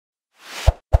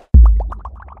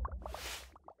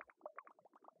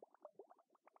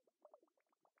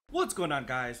What's going on,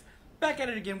 guys? Back at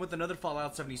it again with another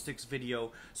Fallout 76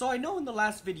 video. So I know in the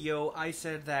last video I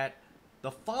said that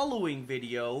the following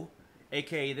video,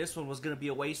 aka this one, was going to be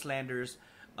a Wastelanders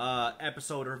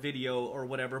episode or video or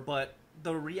whatever, but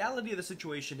the reality of the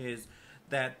situation is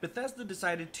that Bethesda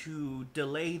decided to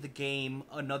delay the game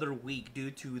another week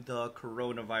due to the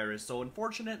coronavirus. So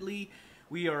unfortunately,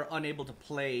 we are unable to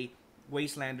play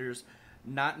Wastelanders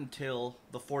not until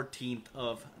the 14th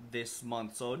of this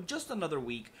month, so just another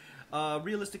week.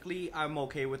 Realistically, I'm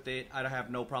okay with it. I don't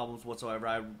have no problems whatsoever.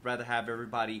 I'd rather have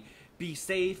everybody be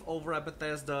safe over at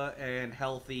Bethesda and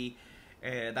healthy,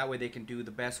 and that way they can do the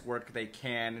best work they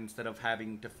can instead of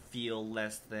having to feel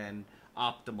less than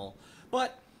optimal.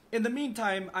 But in the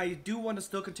meantime, I do want to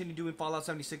still continue doing Fallout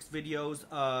 76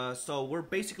 videos, so we're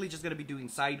basically just going to be doing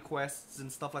side quests and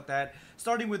stuff like that,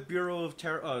 starting with Bureau of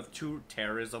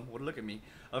Terrorism, look at me,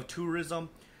 of Tourism,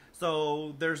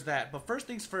 so there's that. But first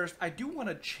things first, I do want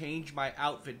to change my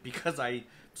outfit because I'm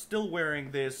still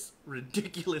wearing this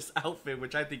ridiculous outfit,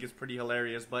 which I think is pretty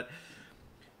hilarious, but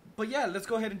yeah, let's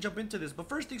go ahead and jump into this. But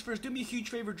first things first, do me a huge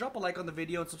favor, drop a like on the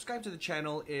video and subscribe to the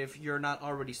channel if you're not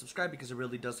already subscribed, because it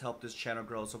really does help this channel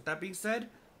grow. So with that being said,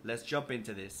 let's jump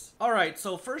into this. Alright,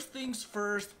 so first things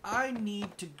first, I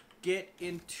need to get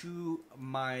into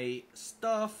my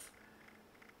stuff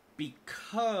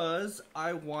because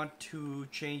I want to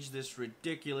change this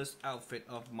ridiculous outfit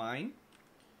of mine.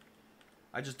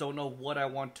 I just don't know what I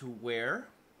want to wear.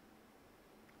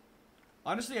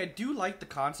 Honestly, I do like the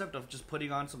concept of just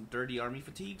putting on some dirty army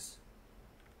fatigues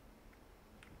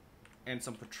and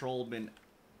some patrolman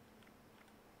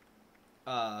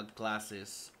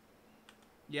glasses.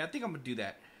 Yeah, I think I'm gonna do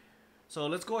that. So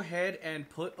let's go ahead and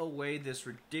put away this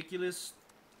ridiculous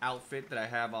outfit that I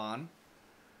have on.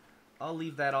 I'll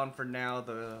leave that on for now.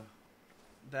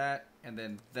 That and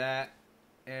then that,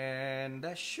 and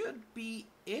that should be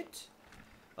it.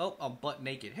 Oh, I'm butt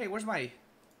naked. Hey, where's my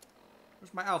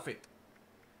outfit?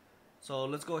 So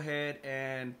let's go ahead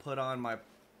and put on my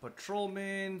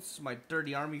patrolman's, my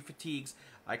dirty army fatigues.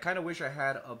 I kind of wish I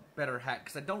had a better hat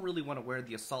because I don't really want to wear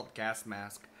the assault gas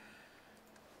mask.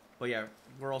 But yeah,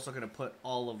 we're also going to put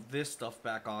all of this stuff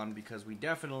back on because we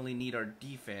definitely need our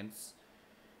defense.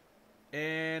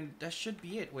 And that should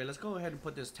be it. Wait, let's go ahead and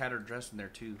put this tattered dress in there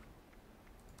too,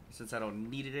 since I don't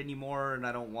need it anymore and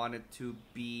I don't want it to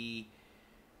be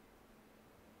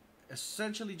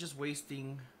essentially just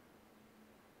wasting.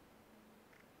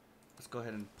 Let's go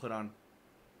ahead and put on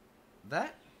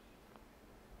that.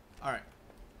 Alright,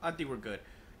 I think we're good.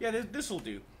 Yeah, this will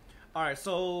do. Alright,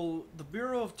 so the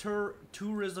Bureau of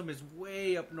Tourism is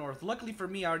way up north. Luckily for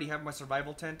me, I already have my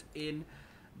survival tent in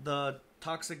the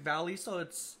Toxic Valley, so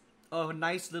it's a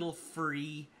nice little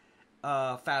free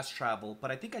fast travel. But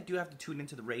I think I do have to tune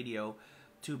into the radio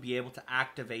to be able to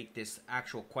activate this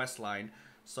actual quest line.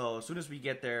 So as soon as we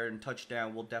get there and touch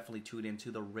down, we'll definitely tune into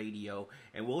the radio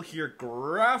and we'll hear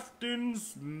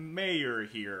Grafton's mayor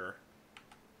here.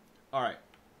 Alright.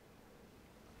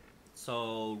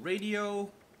 So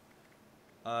radio,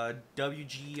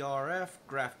 WGRF,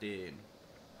 Grafton.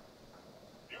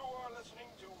 You are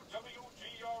listening to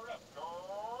WGRF,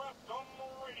 Grafton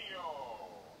Radio.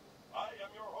 I am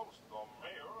your host, the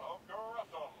mayor of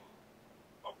Grafton.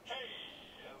 Okay,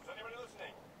 is anybody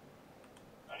listening?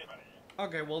 Anybody?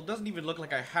 Okay, well, it doesn't even look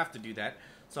like I have to do that.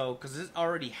 So, because it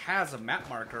already has a map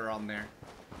marker on there.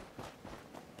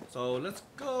 So, let's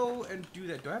go and do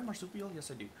that. Do I have marsupial?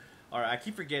 Yes, I do. Alright, I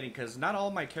keep forgetting because not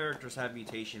all my characters have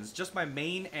mutations. Just my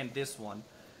main and this one.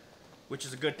 Which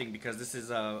is a good thing because this is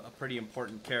a pretty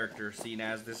important character, seeing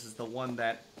as this is the one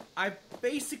that I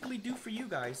basically do for you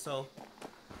guys. So,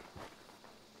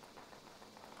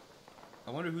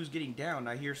 I wonder who's getting down.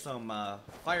 I hear some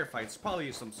firefights.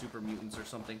 Probably some super mutants or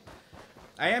something.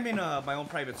 I am in my own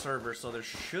private server, so there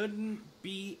shouldn't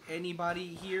be anybody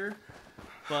here.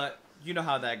 But you know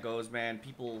how that goes, man.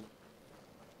 People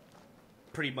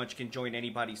pretty much can join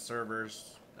anybody's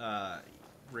servers,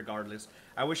 regardless.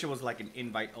 I wish it was like an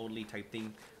invite-only type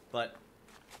thing, but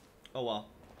oh well.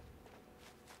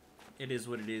 It is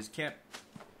what it is. Can't,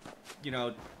 you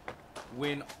know,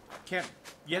 win. Can't.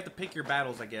 You have to pick your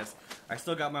battles, I guess. I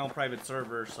still got my own private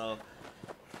server, so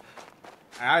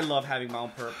I love having my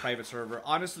own private server.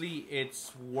 Honestly,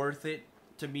 it's worth it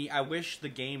to me. I wish the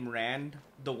game ran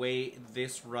the way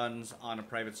this runs on a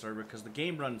private server, because the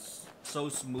game runs so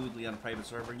smoothly on a private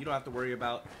server. You don't have to worry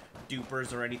about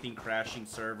dupers or anything crashing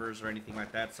servers or anything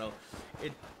like that. So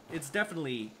it's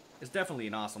definitely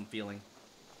an awesome feeling.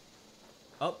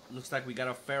 Oh, looks like we got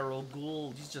a feral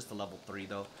ghoul. He's just a level 3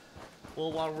 though.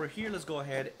 Well, while we're here, let's go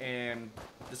ahead and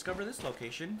discover this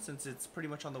location since it's pretty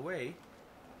much on the way.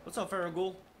 What's up, feral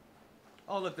ghoul?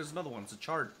 Oh, look, there's another one. It's a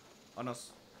chart. Oh, no.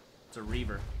 It's a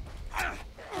reaver.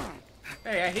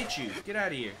 Hey, I hit you. Get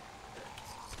out of here.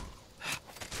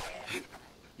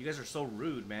 You guys are so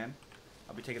rude, man.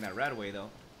 I'll be taking that rat away, though.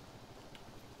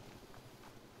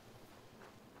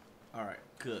 Alright,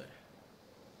 good.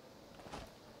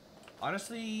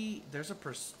 Honestly, there's a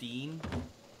pristine...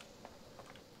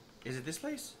 Is it this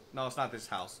place? No, it's not this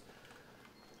house.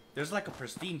 There's like a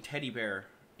pristine teddy bear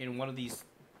in one of these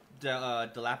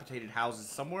dilapidated houses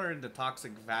somewhere in the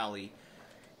Toxic Valley.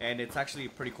 And it's actually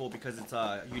pretty cool because it's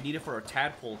you need it for a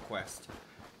tadpole quest.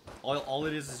 All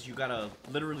it is you gotta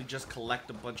literally just collect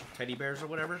a bunch of teddy bears or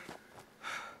whatever.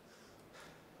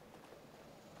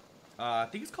 I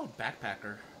think it's called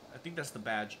Backpacker. I think that's the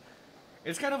badge.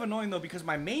 It's kind of annoying though because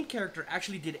my main character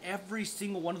actually did every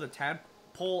single one of the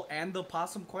tadpole and the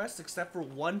possum quests except for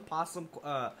one possum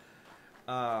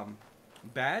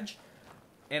badge,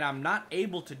 and I'm not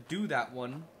able to do that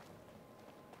one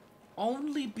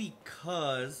only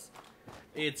because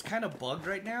it's kind of bugged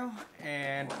right now,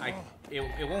 and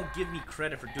it won't give me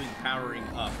credit for doing powering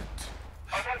up.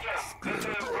 So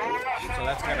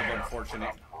that's kind of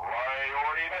unfortunate.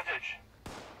 Priority message.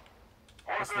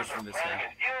 Let's listen to this Workers are guy.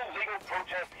 planning an illegal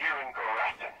protest here in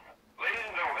Grafton. Ladies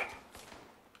and gentlemen,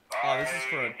 Oh, this is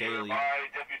for a daily. I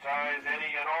deputize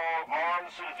any and all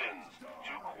armed citizens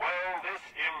to quell this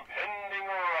impending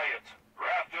riot.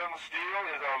 Grafton Steel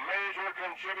is a major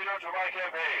contributor to my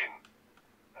campaign,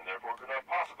 and therefore could not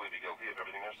possibly be guilty of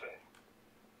everything they're saying.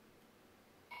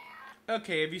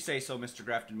 Okay, if you say so, Mr.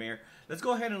 Grafton Mayor. Let's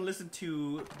go ahead and listen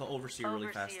to the Overseer really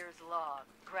fast. Overseer's log,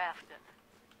 Grafton.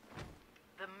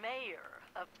 The mayor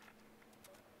of...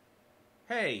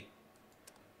 Hey.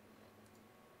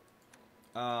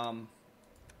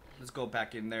 Let's go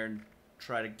back in there and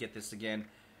try to get this again.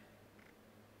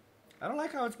 I don't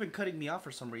like how it's been cutting me off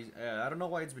for some reason. I don't know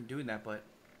why it's been doing that, but...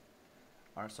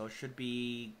 Alright, so it should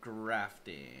be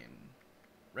Grafton.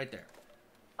 Right there.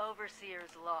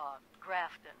 Overseer's log,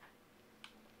 Grafton.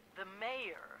 The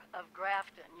mayor of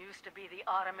Grafton used to be the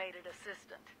automated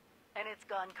assistant, and it's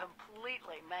gone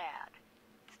completely mad.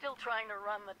 Still trying to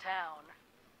run the town.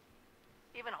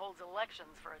 Even holds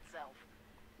elections for itself.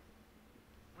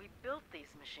 We built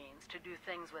these machines to do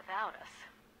things without us,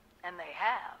 and they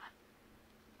have.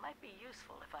 Might be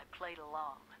useful if I played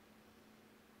along.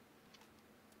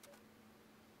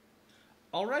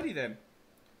 Alrighty then.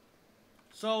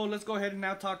 So let's go ahead and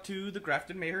now talk to the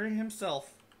Grafton Mayor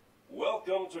himself.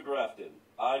 Welcome to Grafton.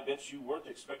 I bet you weren't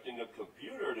expecting a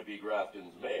computer to be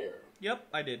Grafton's mayor. Yep,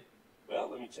 I did. Well,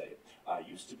 let me tell you, I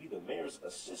used to be the mayor's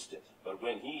assistant, but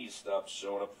when he stopped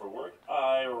showing up for work,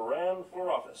 I ran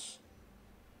for office.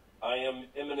 I am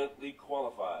eminently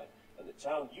qualified, and the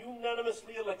town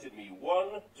unanimously elected me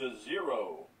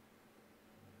 1-0.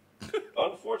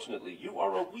 Unfortunately, you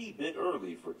are a wee bit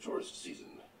early for tourist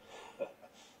season.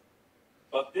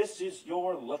 But this is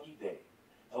your lucky day.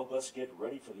 Help us get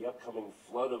ready for the upcoming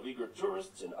flood of eager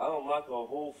tourists, and I'll knock a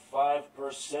whole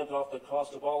 5% off the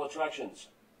cost of all attractions.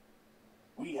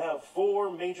 We have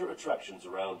 4 major attractions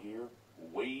around here.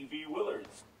 Wavy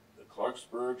Willards, the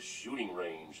Clarksburg Shooting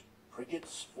Range,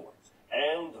 Prickett's Fort,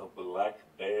 and the Black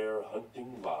Bear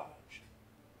Hunting Lodge.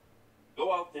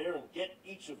 Go out there and get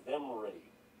each of them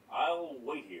ready. I'll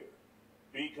wait here,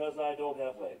 because I don't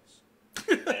have legs,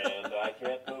 and I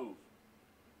can't move.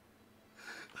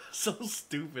 So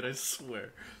stupid, I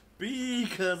swear.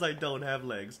 Because I don't have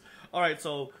legs. Alright,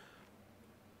 so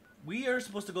we are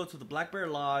supposed to go to the Black Bear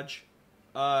Lodge,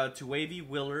 to Wavy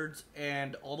Willards,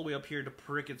 and all the way up here to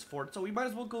Prickett's Fort. So we might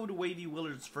as well go to Wavy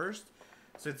Willards first,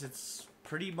 since it's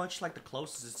pretty much like the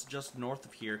closest. It's just north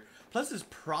of here. Plus, it's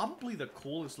probably the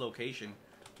coolest location,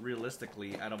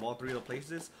 realistically, out of all 3 of the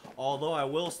places. Although I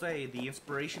will say, the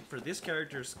inspiration for this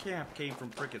character's camp came from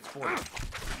Prickett's Fort.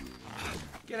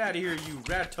 Get out of here, you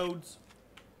rat toads.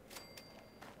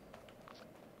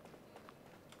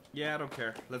 Yeah, I don't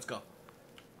care. Let's go.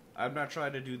 I'm not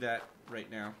trying to do that right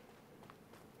now.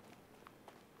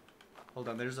 Hold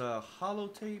on, there's a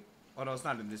holotape. Oh no, it's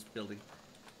not in this building.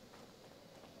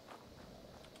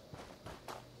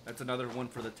 That's another one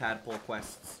for the tadpole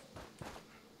quests.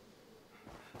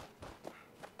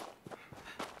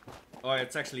 Oh,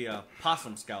 it's actually a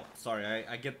possum scout. Sorry,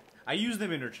 I use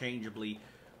them interchangeably.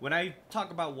 When I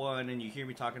talk about one and you hear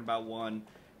me talking about one,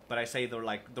 but I say they're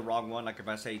like the wrong one, like if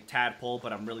I say tadpole,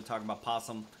 but I'm really talking about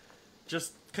possum,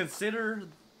 just consider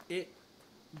it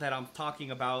that I'm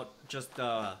talking about just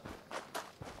the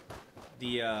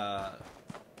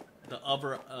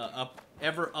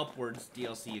Ever Upwards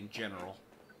DLC in general.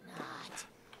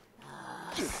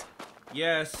 Not us.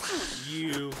 Yes,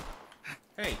 you.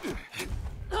 Hey,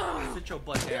 sit your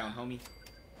butt down, homie.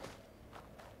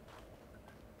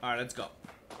 Alright, let's go.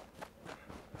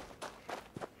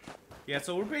 Yeah,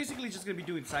 so we're basically just gonna be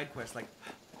doing side quests, like,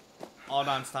 all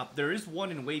non-stop. There is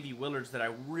one in Wavy Willards that I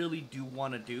really do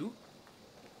want to do.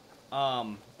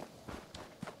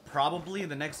 Probably in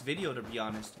the next video, to be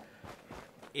honest.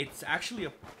 It's actually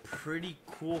a pretty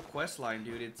cool quest line,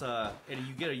 dude. It's and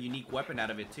you get a unique weapon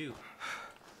out of it too.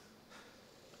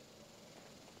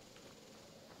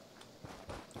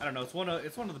 I don't know. It's one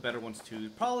of the better ones too.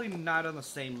 Probably not on the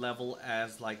same level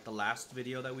as like the last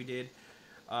video that we did.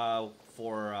 Oh,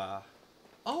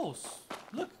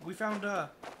 look, we found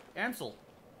Ansel.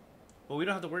 But we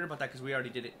don't have to worry about that because we already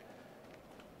did it.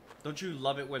 Don't you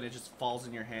love it when it just falls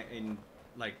in your hand,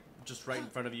 like just right in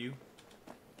front of you?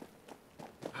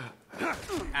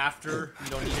 After you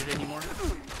don't need it anymore.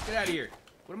 Get out of here.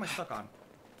 What am I stuck on?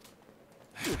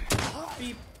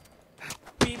 Beep.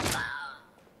 Beep.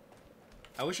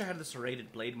 I wish I had the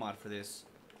serrated blade mod for this.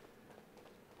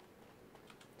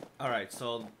 Alright,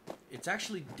 so it's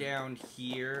actually down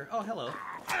here. Oh, hello.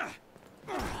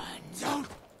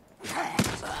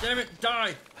 Damn it,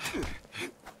 die!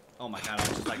 Oh my god, I'm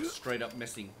just like straight up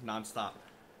missing non-stop.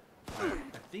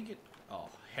 I think it... Oh,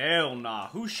 hell nah.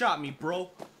 Who shot me,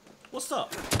 bro? What's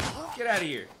up? Get out of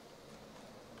here.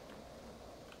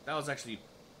 That was actually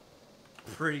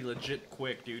pretty legit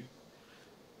quick, dude.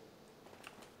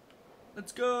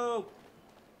 Let's go!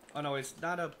 Oh no, it's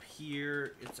not up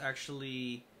here. It's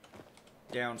actually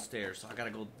downstairs. So I gotta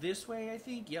go this way, I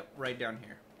think. Yep, right down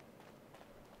here.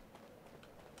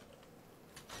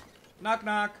 Knock,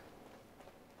 knock.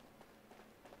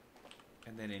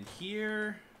 And then in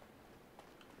here.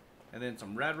 And then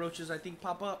some rad roaches, I think,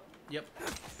 pop up. Yep.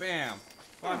 Bam.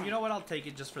 Well, you know what? I'll take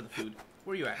it just for the food.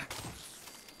 Where you at?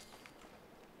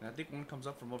 And I think one comes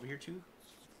up from over here, too.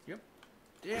 Yep.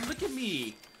 Damn, look at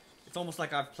me. It's almost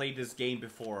like I've played this game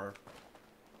before.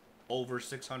 Over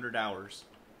 600 hours.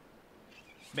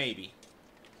 Maybe.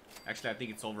 Actually, I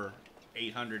think it's over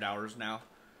 800 hours now.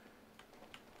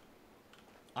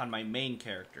 On my main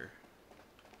character.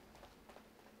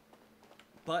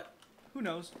 But, who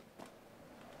knows?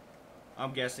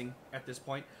 I'm guessing at this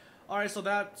point. Alright, so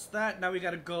that's that. Now we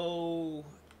gotta go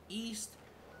east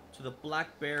to the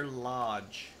Black Bear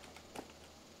Lodge.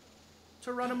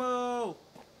 Geronimo!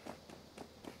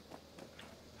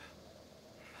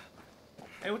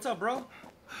 Hey, what's up, bro?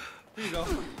 Here you go.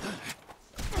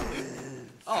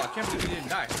 Oh, I can't believe you didn't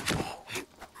die.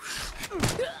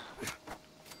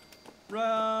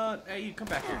 Run! Hey, you come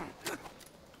back here.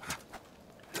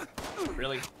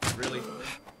 Really? Really?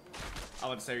 I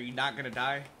would say, are you not gonna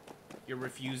die? You're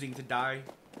refusing to die?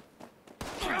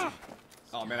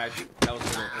 Oh man, that was a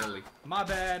little early. My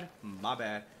bad. My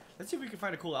bad. Let's see if we can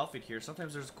find a cool outfit here.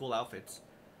 Sometimes there's cool outfits.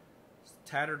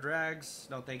 Tatter drags.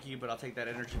 No, thank you, but I'll take that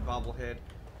energy bobblehead.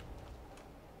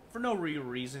 For no real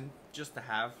reason. Just to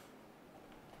have.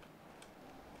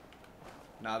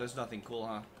 Nah, there's nothing cool,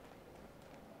 huh?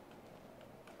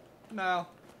 No.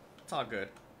 It's all good.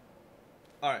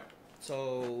 Alright.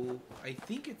 So, I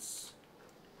think it's...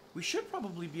 We should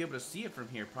probably be able to see it from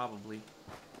here, probably.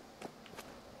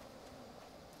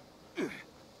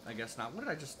 I guess not. What did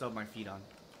I just stub my feet on?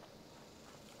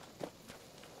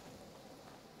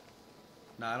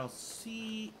 No, I don't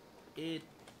see it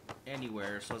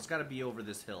anywhere, so it's got to be over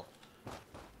this hill.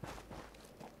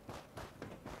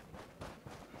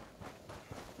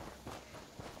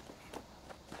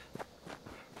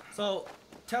 So,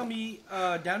 tell me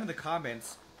down in the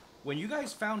comments, when you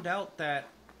guys found out that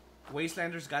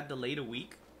Wastelanders got delayed a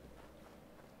week,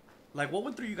 like, what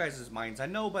went through you guys' minds? I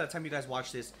know by the time you guys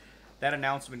watch this, that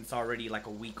announcement is already like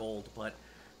a week old, but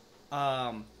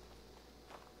I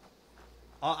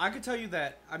could tell you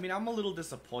that, I mean, I'm a little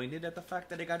disappointed at the fact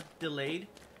that it got delayed,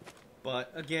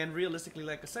 but again, realistically,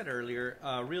 like I said earlier,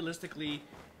 realistically,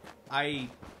 I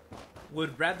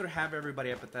would rather have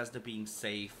everybody at Bethesda being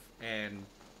safe and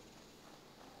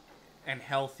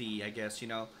healthy, I guess, you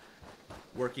know,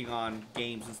 working on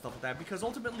games and stuff like that, because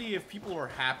ultimately, if people are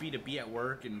happy to be at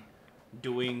work and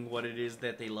doing what it is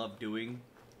that they love doing,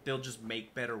 they'll just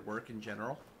make better work in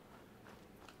general,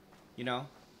 you know.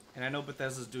 And I know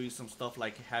Bethesda's doing some stuff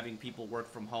like having people work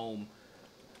from home,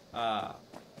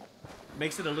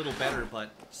 makes it a little better,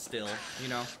 but still, you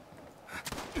know.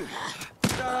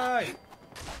 Die!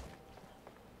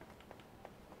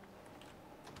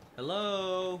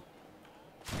 Hello?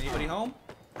 Anybody home?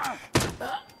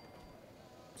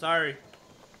 Sorry.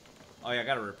 Oh yeah, I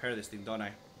gotta repair this thing, don't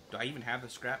I? Do I even have the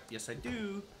scrap? Yes, I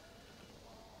do.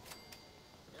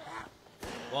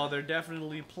 Well, they're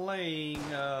definitely playing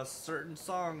a certain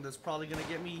song that's probably gonna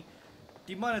get me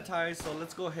demonetized, so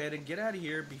let's go ahead and get out of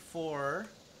here before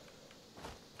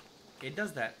it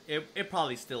does that. It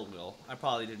probably still will. I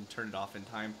probably didn't turn it off in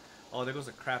time. Oh, there goes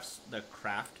the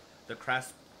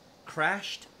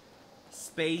crashed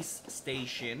space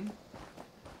station.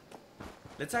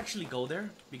 Let's actually go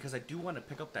there because I do want to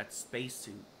pick up that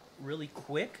spacesuit really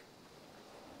quick.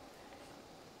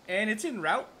 And it's en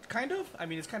route, kind of. I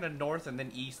mean, it's kind of north and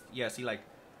then east. Yeah, see, like,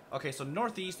 okay, so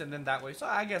northeast and then that way. So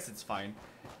I guess it's fine.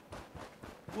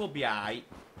 We'll be alright.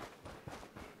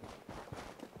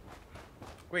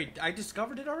 Wait, I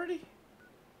discovered it already?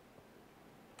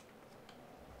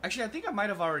 Actually, I think I might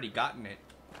have already gotten it.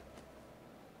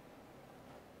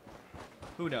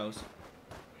 Who knows?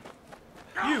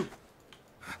 You!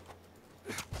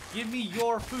 Give me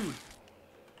your food.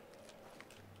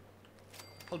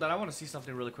 Hold on, I want to see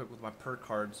something really quick with my perk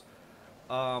cards.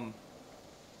 Oh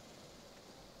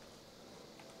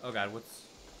god, what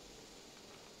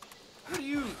are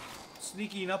you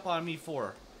sneaking up on me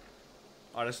for?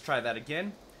 Alright, let's try that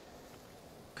again.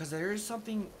 Because there is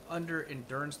something under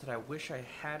endurance that I wish I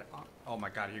had on. Oh my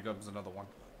god, here comes another one.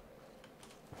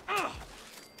 Ugh.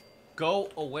 Go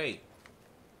away.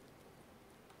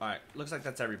 Alright, looks like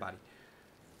that's everybody.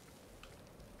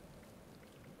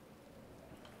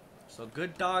 So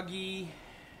good doggy.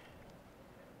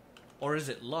 Or is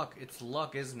it luck? It's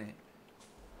luck, isn't it?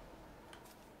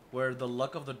 Where the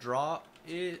luck of the draw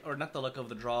is, or not the luck of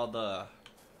the draw, the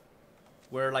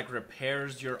where like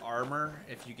repairs your armor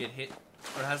if you get hit,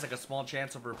 or has like a small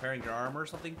chance of repairing your armor or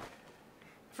something.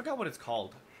 I forgot what it's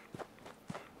called.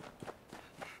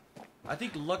 I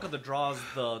think luck of the draw is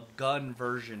the gun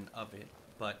version of it,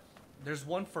 but there's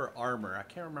one for armor. I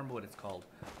can't remember what it's called.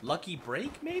 Lucky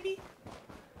break, maybe?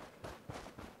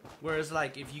 Whereas,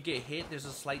 like, if you get hit, there's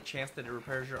a slight chance that it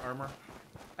repairs your armor.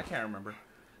 I can't remember.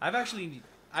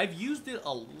 I've used it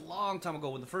a long time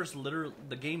ago when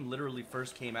the game literally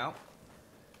first came out.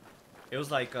 It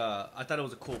was like, I thought it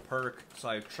was a cool perk, so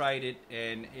I tried it,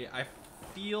 and I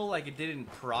feel like it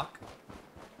didn't proc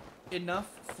enough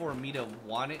for me to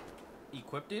want it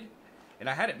equipped. And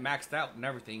I had it maxed out and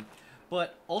everything.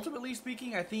 But ultimately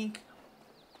speaking, I think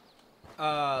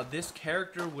this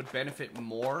character would benefit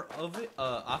more of it,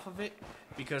 off of it,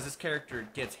 because this character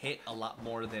gets hit a lot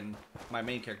more than my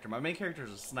main character. My main character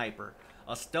is a sniper,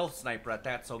 a stealth sniper at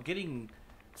that, so getting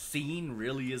seen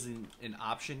really isn't an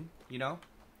option, you know?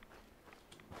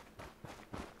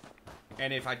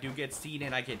 And if I do get seen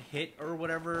and I get hit or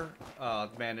whatever,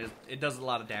 man, it does a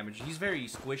lot of damage. He's very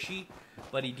squishy,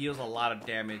 but he deals a lot of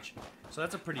damage, so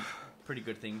that's a pretty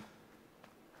good thing.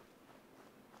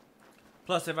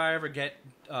 Plus, if I ever get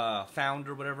found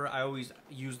or whatever, I always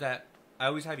use that. I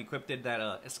always have equipped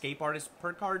that escape artist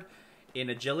perk card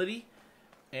in agility,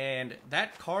 and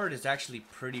that card is actually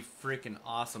pretty freaking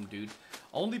awesome, dude.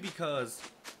 Only because,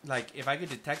 like, if I get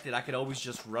detected, I could always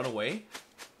just run away,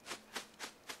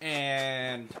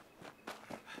 and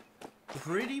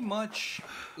pretty much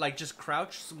like just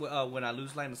crouch when I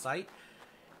lose line of sight.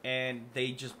 And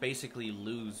they just basically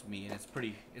lose me, and it's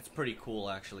pretty cool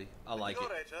actually. I like it. The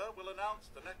curator will announce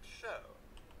the next show.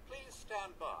 Please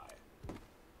stand by.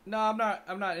 No,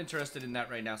 I'm not interested in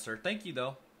that right now, sir. Thank you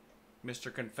though,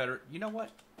 Mr. Confederate. You know what?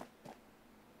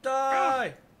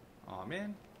 Die! Aw,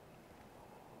 man.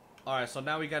 All right, so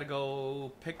now we gotta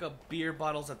go pick up beer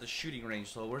bottles at the shooting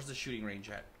range. So where's the shooting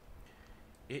range at?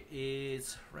 It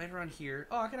is right around here.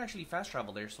 Oh, I can actually fast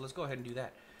travel there. So let's go ahead and do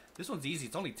that. This one's easy.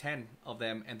 It's only 10 of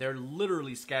them, and they're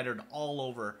literally scattered all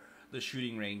over the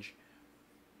shooting range.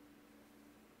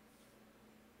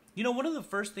 You know, one of the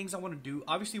first things I want to do,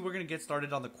 obviously we're going to get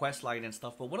started on the quest line and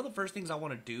stuff, but one of the first things I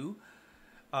want to do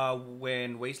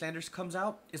when Wastelanders comes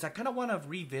out is I kind of want to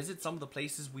revisit some of the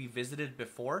places we visited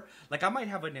before. Like, I might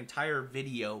have an entire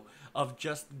video of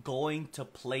just going to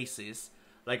places,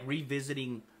 like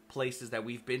revisiting places that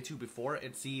we've been to before,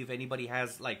 and see if anybody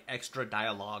has like extra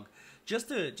dialogue.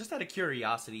 Just out of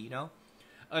curiosity, you know?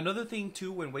 Another thing,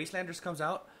 too, when Wastelanders comes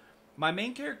out, my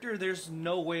main character, there's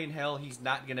no way in hell he's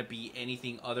not going to be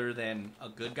anything other than a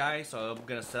good guy, so I'm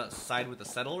going to side with the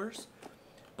settlers.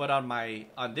 But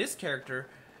on this character,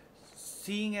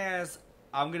 seeing as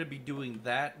I'm going to be doing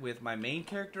that with my main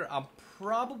character, I'm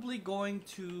probably going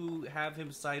to have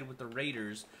him side with the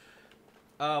raiders.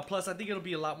 Plus, I think it'll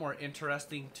be a lot more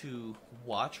interesting to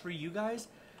watch for you guys,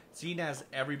 seeing as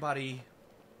everybody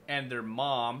and their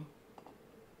mom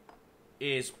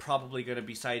is probably going to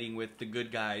be siding with the good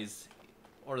guys,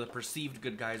 or the perceived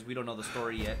good guys. We don't know the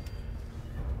story yet,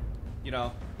 you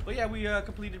know. But yeah, we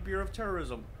completed Bureau of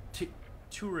Tourism.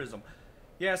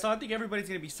 Yeah, so I think everybody's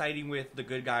going to be siding with the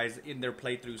good guys in their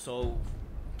playthrough. So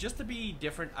just to be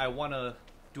different, I want to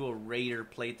do a raider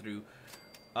playthrough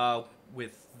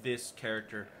with this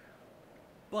character.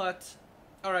 But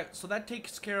Alright, so that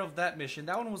takes care of that mission.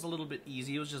 That one was a little bit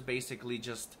easy. It was just basically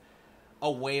just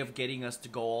a way of getting us to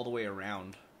go all the way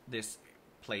around this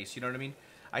place. You know what I mean?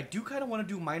 I do kind of want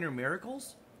to do minor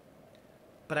miracles,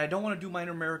 but I don't want to do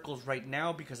minor miracles right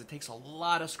now because it takes a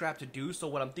lot of scrap to do. So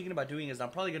what I'm thinking about doing is I'm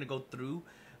probably going to go through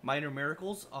minor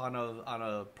miracles on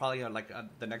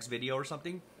the next video or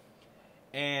something.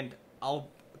 And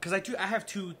because I have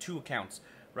two accounts,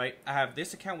 right? I have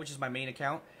this account, which is my main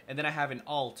account, and then I have an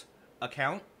alt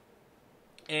account,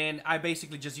 and I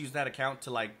basically just use that account to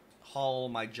like haul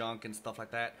my junk and stuff like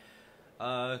that.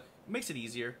 Makes it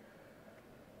easier.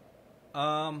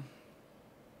 Alright,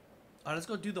 let's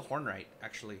go do the Hornwright,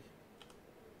 actually.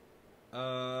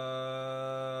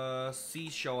 See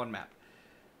show on map.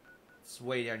 It's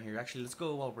way down here. Actually, let's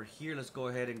go while we're here. Let's go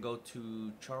ahead and go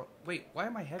to Charles. Wait, why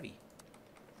am I heavy?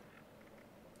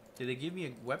 Did they give me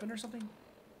a weapon or something?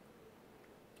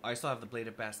 I still have the Blade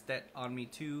of Bastet on me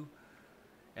too.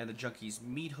 And the Junkie's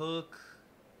meat hook.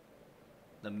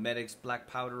 The Medic's black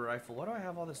powder rifle. Why do I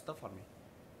have all this stuff on me?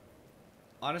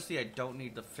 Honestly, I don't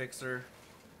need the fixer.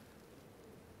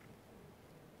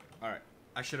 Alright.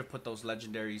 I should have put those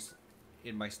legendaries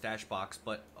in my stash box,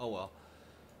 but oh well.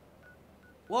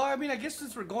 Well, I mean, I guess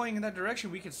since we're going in that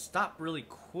direction, we can stop really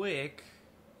quick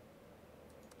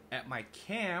at my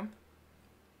camp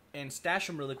and stash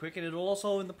them really quick, and it'll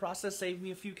also, in the process, save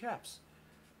me a few caps.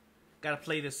 Gotta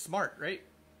play this smart, right?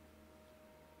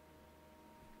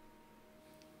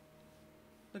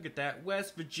 Look at that.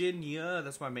 West Virginia.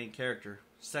 That's my main character.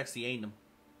 Sexy, ain't him?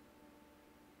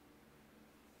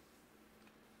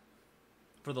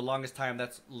 For the longest time,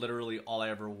 that's literally all I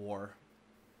ever wore.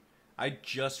 I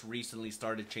just recently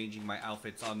started changing my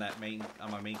outfits on my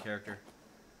main character.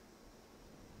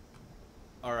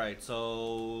 Alright,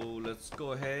 so let's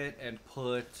go ahead and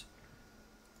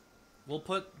we'll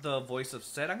put the Voice of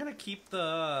Set. I'm gonna keep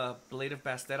the Blade of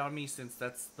Bastet on me since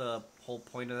that's the whole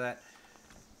point of that.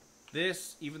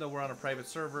 This, even though we're on a private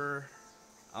server,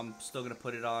 I'm still going to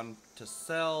put it on to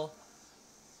sell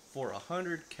for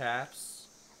 100 caps.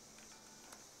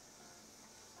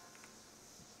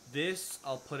 This,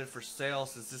 I'll put it for sale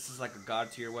since this is like a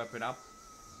god tier weapon. I'll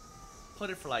put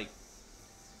it for like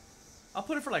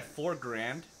 4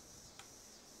 grand.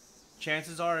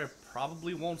 Chances are it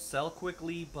probably won't sell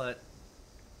quickly, but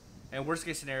in worst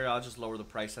case scenario, I'll just lower the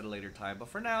price at a later time. But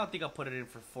for now, I think I'll put it in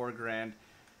for 4 grand.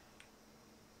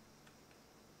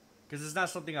 Because it's not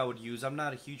something I would use. I'm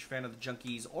not a huge fan of the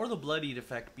Junkies or the Bloodied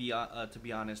effect, to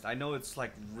be honest. I know it's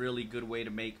like really good way to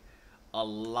make a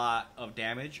lot of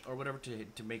damage or whatever,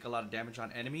 to make a lot of damage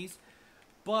on enemies.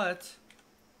 But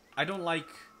I don't like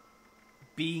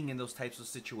being in those types of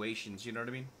situations, you know what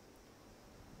I mean?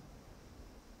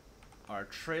 Our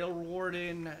Trail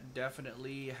Warden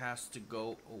definitely has to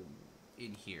go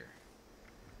in here.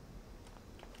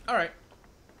 Alright.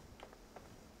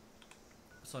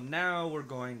 So now we're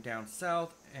going down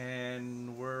south,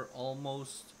 and we're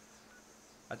almost,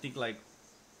 I think, like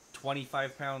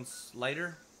 25 pounds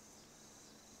lighter.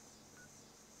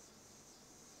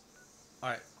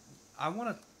 Alright, I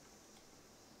want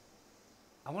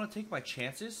to take my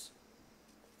chances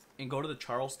and go to the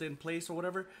Charleston place or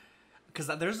whatever, because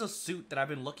there's a suit that I've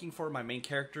been looking for my main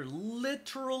character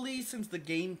literally since the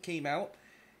game came out,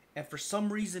 and for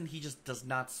some reason he just does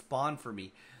not spawn for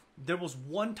me. There was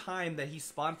one time that he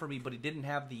spawned for me, but he didn't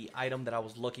have the item that I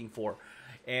was looking for.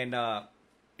 And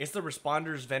it's the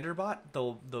Responders vendor bot,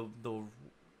 the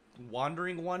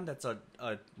wandering one that's a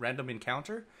random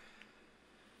encounter.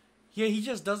 Yeah, he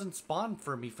just doesn't spawn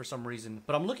for me for some reason.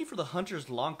 But I'm looking for the Hunter's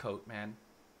long coat, man.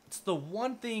 It's the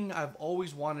one thing I've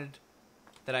always wanted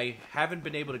that I haven't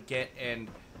been able to get. And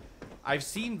I've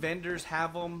seen vendors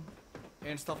have them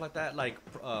and stuff like that, like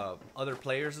other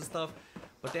players and stuff.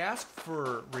 But they ask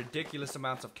for ridiculous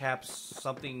amounts of caps,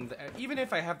 something that, even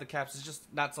if I have the caps, it's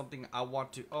just not something I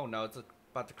want to... Oh no, it's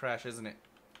about to crash, isn't it?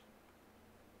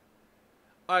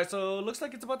 Alright, so it looks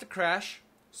like it's about to crash.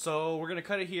 So we're going to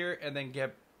cut it here and then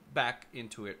get back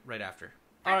into it right after.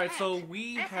 Alright, so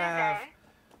we have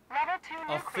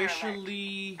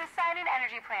officially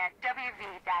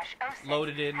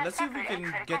loaded in. Let's see if we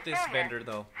can get this vendor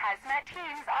though. Hazmat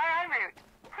teams are en route.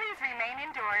 Please remain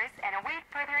indoors and await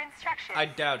further instructions. I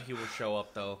doubt he will show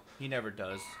up though. He never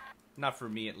does. Not for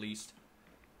me at least.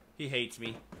 He hates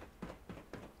me.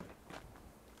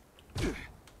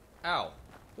 Ow.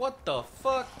 What the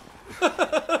fuck?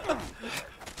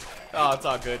 Oh, it's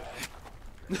all good.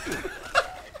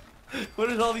 Where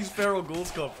did all these feral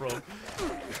ghouls come from?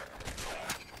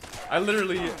 I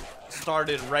literally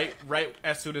started right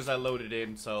as soon as I loaded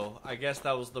in, so I guess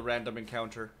that was the random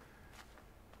encounter.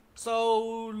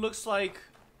 So, looks like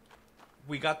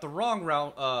we got the wrong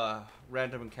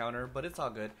random encounter, but it's all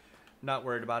good. Not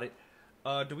worried about it.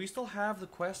 Do we still have the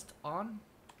quest on?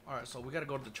 Alright, so we gotta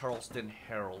go to the Charleston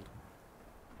Herald.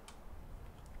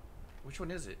 Which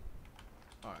one is it?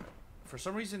 Alright. For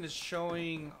some reason it's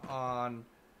showing on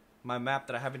my map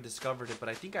that I haven't discovered it, but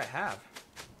I think I have.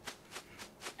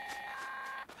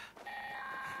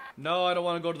 No, I don't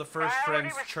want to go to the First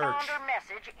Friends Church. Responder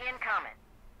message incoming.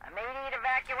 Immediate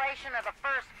evacuation of the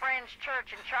First Friends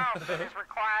Church in Charleston is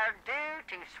required due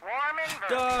to swarming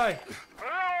vermin. Die!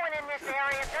 Ruin in this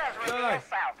area does reveal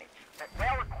salvage, but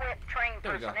well-equipped trained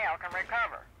There we go. personnel can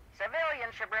recover.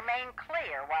 Civilians should remain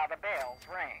clear while the bells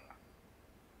ring.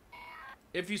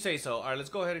 If you say so. Alright, let's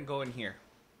go ahead and go in here.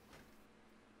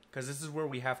 Because this is where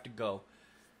we have to go.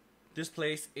 This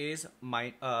place is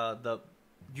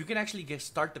you can actually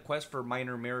start the quest for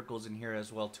minor miracles in here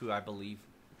as well too, I believe.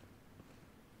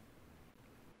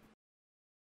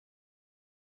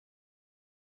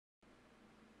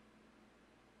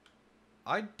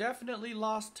 I definitely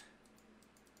lost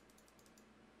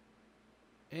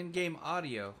in-game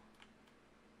audio.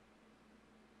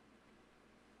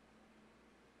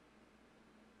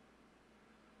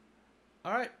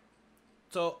 Alright,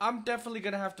 so I'm definitely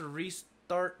gonna have to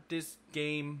restart this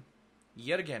game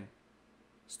yet again.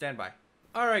 Stand by.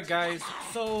 Alright guys,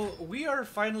 so we are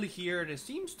finally here and it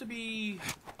seems to be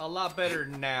a lot better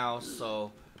now,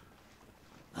 so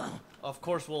of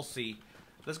course we'll see.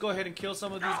 Let's go ahead and kill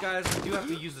some of these guys. We do have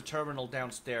to use the terminal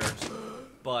downstairs,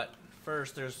 but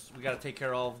first we gotta take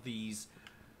care of all of these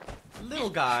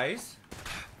little guys.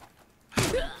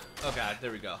 Oh god,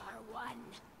 there we go.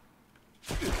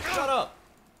 Shut up!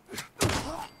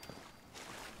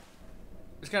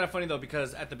 It's kind of funny though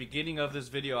because at the beginning of this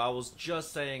video I was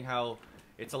just saying how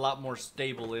it's a lot more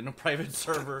stable in a private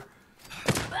server.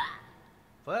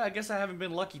 But I guess I haven't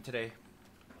been lucky today.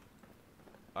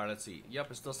 Alright, let's see.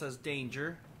 Yep, it still says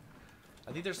danger.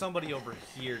 I think there's somebody over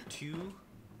here too.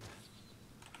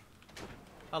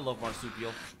 I love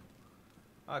marsupial.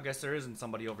 I guess there isn't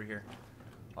somebody over here.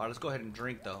 Alright, let's go ahead and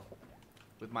drink though.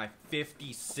 With my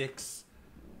 56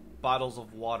 bottles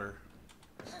of water.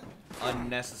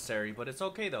 Unnecessary, but it's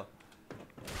okay though.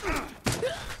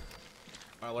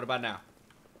 Alright, what about now?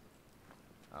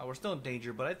 We're still in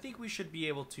danger, but I think we should be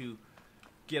able to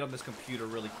get on this computer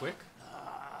really quick.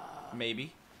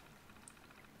 Maybe.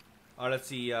 Alright, let's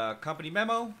see. Company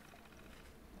memo.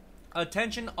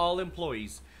 Attention all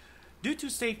employees. Due to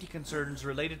safety concerns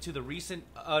related to the recent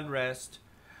unrest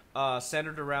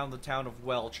centered around the town of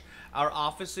Welch, our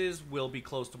offices will be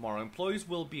closed tomorrow. Employees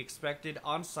will be expected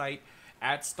on site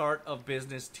at start of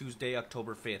business Tuesday,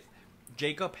 October 5th.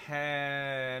 Jacob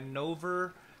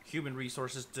Hanover, Human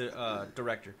Resources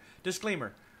Director.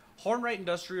 Disclaimer. Hornwright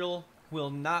Industrial will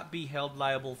not be held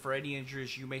liable for any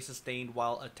injuries you may sustain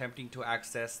while attempting to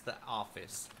access the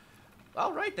office.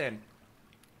 Alright then.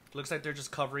 Looks like they're just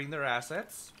covering their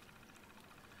assets.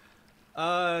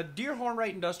 Dear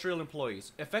Hornwright Industrial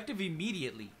employees, effective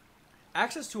immediately,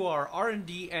 access to our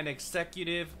R&D and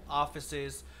executive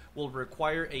offices will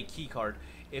require a key card.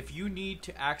 If you need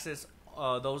to access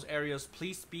those areas,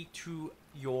 please speak to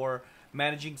your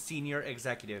managing senior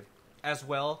executive. As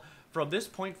well, from this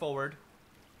point forward,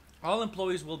 all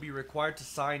employees will be required to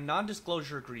sign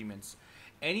non-disclosure agreements.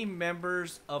 Any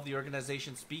members of the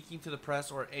organization speaking to the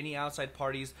press or any outside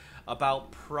parties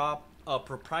about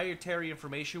proprietary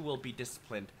information will be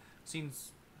disciplined.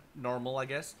 Seems normal, I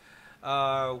guess.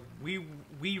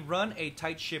 We run a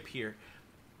tight ship here.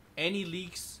 Any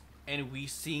leaks and we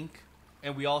sink,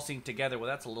 and we all sink together. Well,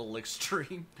 that's a little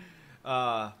extreme.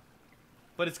 But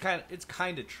it's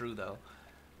kind of true though.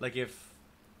 Like if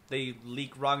they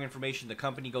leak wrong information, the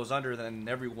company goes under, then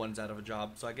everyone's out of a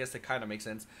job. So I guess it kind of makes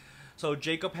sense. So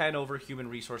Jacob Hanover, Human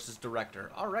Resources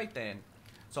Director. All right then.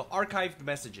 So archived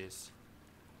messages.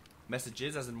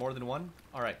 Messages as in more than one.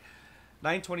 All right.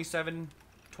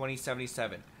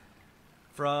 9/27/2077.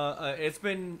 It's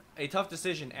been a tough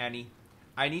decision, Annie.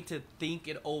 I need to think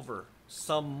it over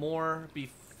some more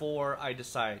before I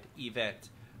decide. Yvette.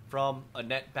 From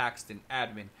Annette Baxton,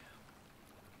 admin.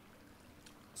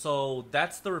 So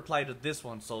that's the reply to this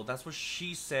one. So that's what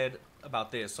she said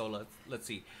about this. So let's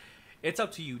see. It's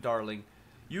up to you, darling.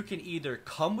 You can either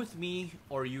come with me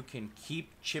or you can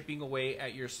keep chipping away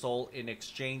at your soul in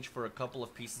exchange for a couple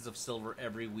of pieces of silver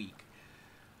every week.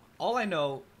 All I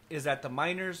know is that the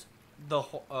miners, the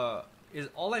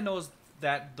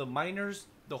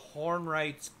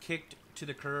Hornwrights kicked to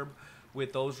the curb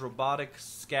with those robotic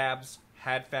scabs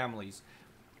had families,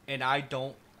 and I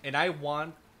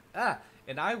won't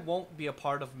be a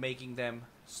part of making them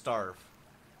starve.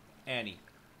 Annie.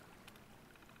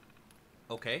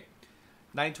 Okay.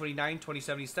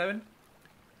 929-2077.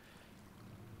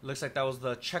 Looks like that was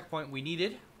the checkpoint we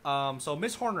needed. So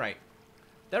Miss Hornwright,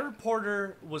 that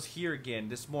reporter was here again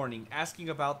this morning asking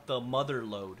about the mother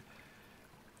load.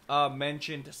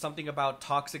 Mentioned something about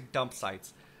toxic dump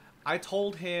sites. I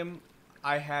told him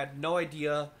I had no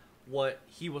idea what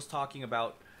he was talking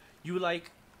about. Like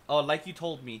you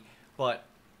told me, but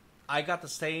I got the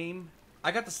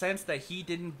sense that he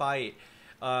didn't buy it.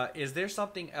 Is there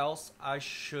something else I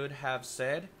should have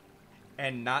said?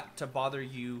 And not to bother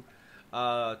you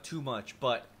too much,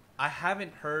 but I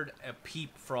haven't heard a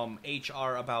peep from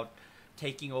HR about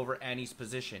taking over Annie's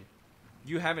position.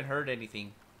 You haven't heard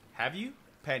anything, have you?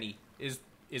 Penny, is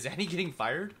Annie getting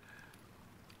fired?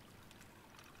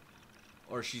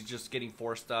 Or she's just getting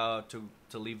forced to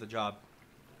leave the job?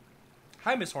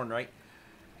 Hi, Miss Hornwright.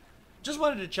 Just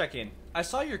wanted to check in. I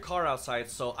saw your car outside,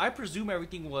 so I presume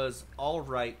everything was all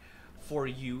right for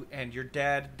you and your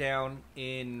dad down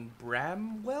in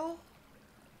Bramwell?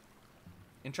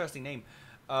 Interesting name.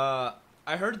 I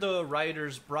heard the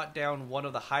rioters brought down one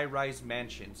of the high-rise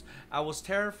mansions. I was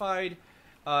terrified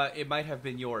it might have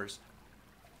been yours.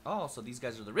 Oh, so these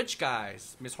guys are the rich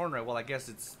guys. Miss Hornwright, well, I guess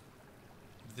this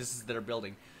is their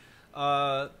building.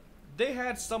 They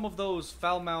had some of those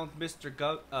foul-mouthed Mr.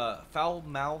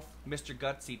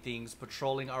 Gutsy things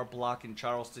patrolling our block in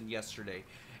Charleston yesterday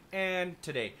and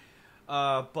today.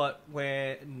 But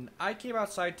when I came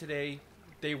outside today,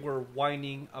 they were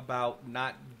whining about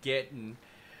not getting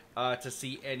to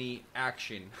see any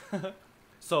action.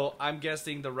 So I'm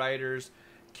guessing the rioters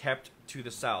kept to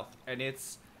the south, and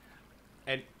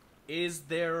is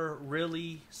there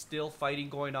really still fighting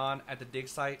going on at the dig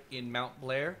site in Mount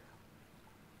Blair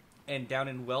and down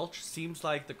in Welch? Seems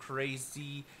like the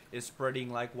crazy is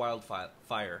spreading like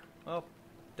wildfire. Oh,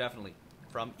 definitely.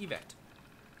 From Yvette.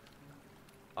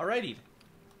 Alrighty.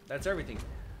 That's everything.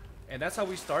 And that's how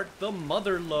we start the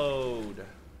mother load.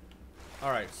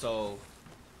 Alright, so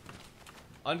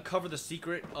uncover the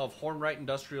secret of Hornwright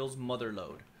Industrial's mother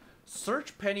load.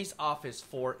 Search Penny's office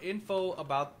for info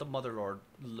about the mother load.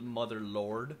 The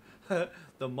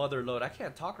mother load. I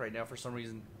can't talk right now for some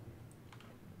reason.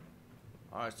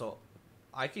 Alright, so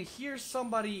I can hear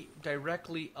somebody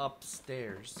directly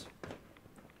upstairs.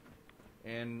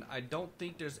 And I don't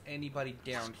think there's anybody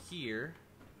down here.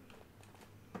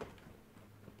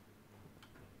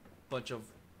 Bunch of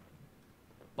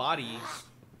bodies.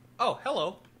 Oh,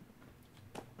 hello.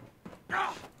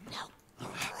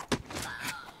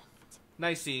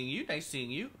 Nice seeing you. Nice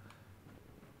seeing you.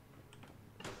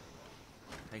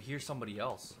 I hear somebody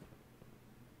else.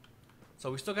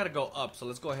 So we still gotta go up. So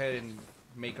let's go ahead and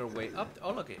make our way up.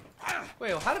 Oh, look it.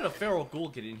 Wait, how did a feral ghoul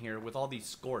get in here with all these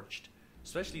scorched?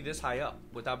 Especially this high up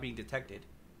without being detected.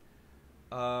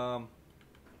 Alright,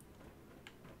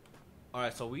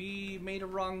 so we made a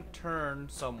wrong turn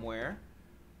somewhere.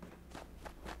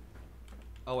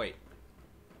 Oh, wait.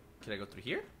 Can I go through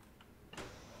here?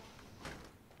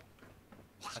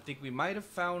 I think we might have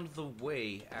found the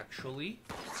way, actually.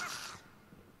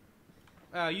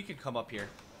 You can come up here.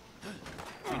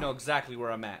 You know exactly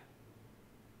where I'm at.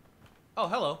 Oh,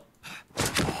 hello.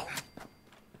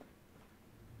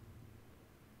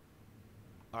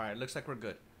 Alright, looks like we're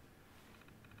good.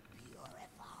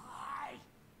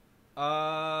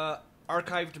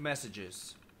 Archived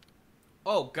messages.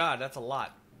 Oh, God, that's a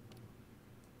lot.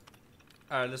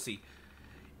 Alright, let's see.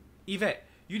 Yvette,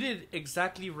 you did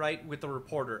exactly right with the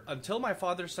reporter. Until my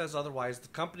father says otherwise, the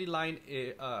company line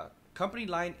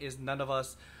is none of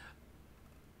us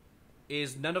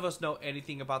know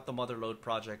anything about the Motherlode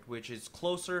project, which is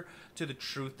closer to the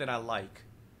truth than I like.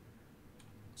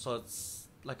 So it's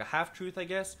like a half-truth, I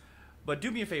guess. But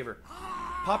do me a favor.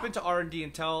 Pop into R&D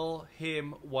and tell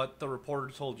him what the reporter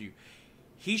told you.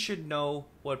 He should know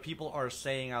what people are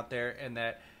saying out there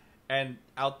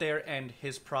and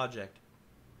his project.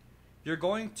 You're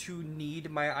going to need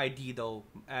my ID though,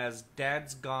 as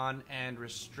Dad's gone and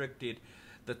restricted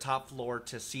the top floor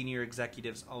to senior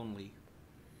executives only,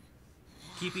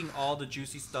 keeping all the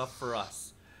juicy stuff for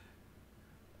us.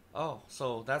 Oh,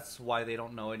 so that's why they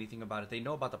don't know anything about it. They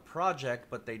know about the project,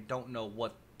 but they don't know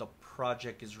what the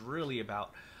project is really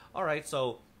about. Alright,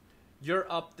 so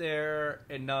you're up there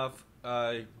enough.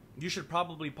 You should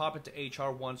probably pop into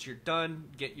HR once you're done.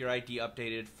 Get your ID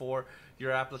updated for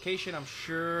your application. I'm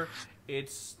sure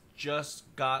it's just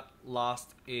got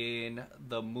lost in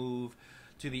the move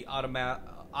to the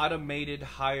automated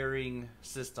hiring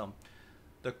system.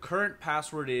 The current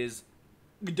password is...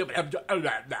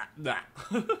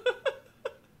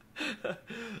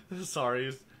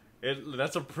 Sorry.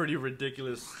 That's a pretty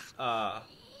ridiculous...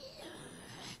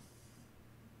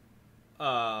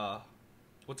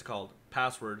 what what's it called?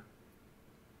 Password.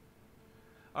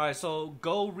 Alright, so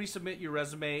go resubmit your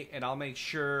resume, and I'll make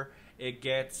sure it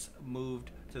gets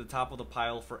moved to the top of the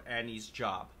pile for Annie's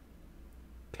job.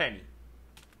 Penny.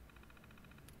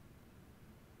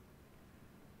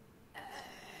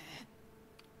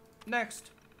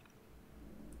 Next.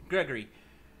 Gregory.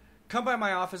 Come by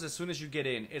my office as soon as you get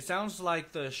in. It sounds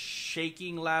like the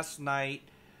shaking last night,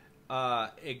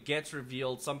 it gets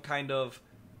revealed some kind of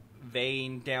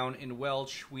vein down in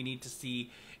Welch. We need to see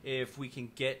if we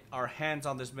can get our hands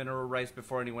on this mineral rights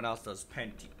before anyone else does.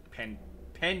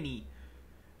 Penny.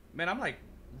 Man, I'm like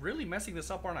really messing this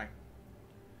up, aren't I?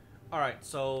 Alright,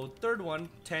 so third one,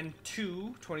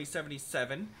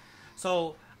 10/2/2077.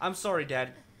 So, I'm sorry,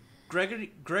 Dad.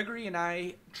 Gregory and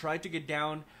I tried to get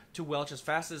down to Welch as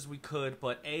fast as we could,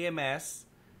 but AMS,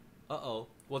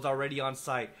 was already on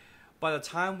site. By the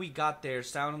time we got there,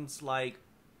 sounds like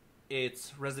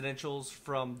it's residentials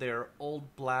from their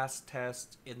old blast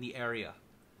test in the area.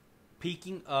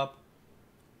 Peeking up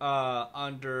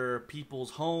under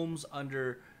people's homes,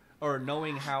 or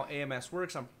knowing how AMS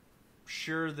works, I'm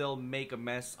sure they'll make a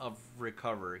mess of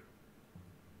recovery.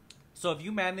 So if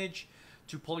you manage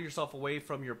to pull yourself away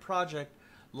from your project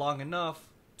long enough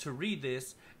to read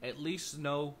this, at least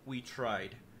know we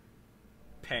tried.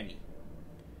 Penny.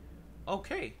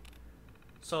 Okay.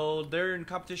 So they're in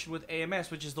competition with AMS,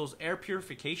 which is those air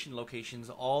purification locations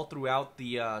all throughout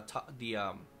the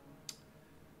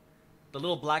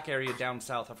little black area down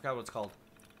south. I forgot what it's called.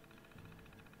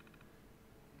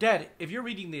 Dad, if you're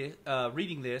reading these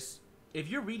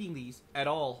at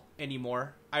all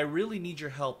anymore, I really need your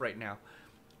help right now.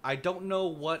 I don't know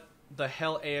what the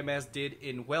hell AMS did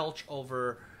in Welch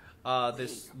over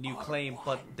this new claim,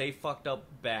 but they fucked up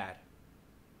bad.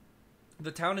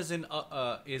 The town is in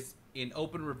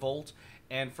open revolt,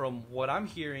 and from what I'm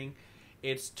hearing,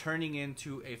 it's turning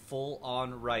into a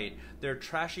full-on riot. They're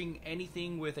trashing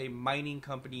anything with a mining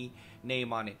company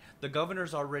name on it. The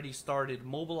governor's already started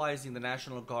mobilizing the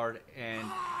National Guard, and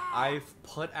I've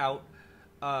put out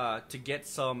to get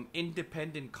some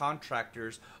independent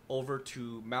contractors over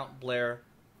to Mount Blair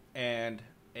and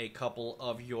a couple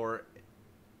of your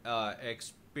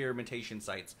experimentation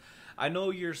sites. I know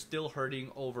you're still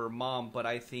hurting over Mom, but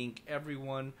I think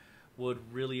everyone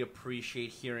would really appreciate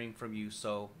hearing from you,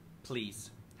 so please,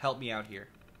 help me out here.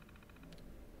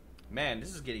 Man,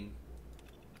 this is getting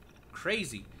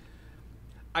crazy.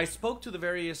 I spoke to the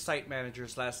various site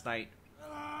managers last night.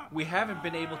 We haven't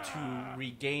been able to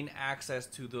regain access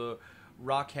to the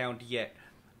Rockhound yet,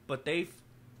 but they've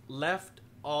left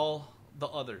all the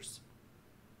others.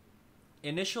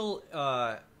 Initial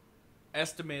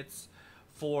estimates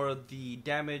for the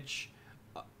damage...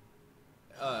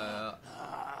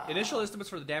 initial estimates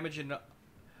for the damage in...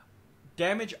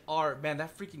 Damage are... Man,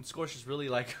 that freaking scorch is really,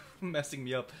 like, messing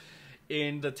me up.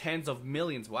 In the tens of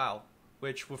millions, wow.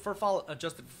 Which, for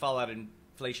adjusted for Fallout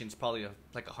inflation, is probably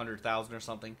like 100,000 or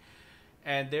something.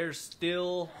 And there's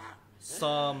still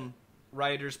some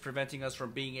rioters preventing us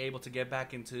from being able to get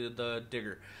back into the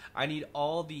digger. I need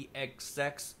all the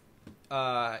execs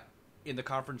in the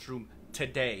conference room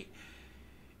today.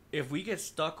 If we get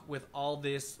stuck with all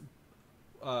this,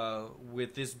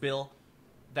 with this bill,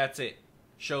 that's it.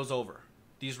 Show's over.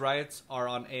 These riots are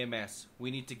on AMS.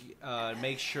 We need to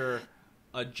make sure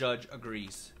a judge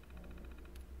agrees.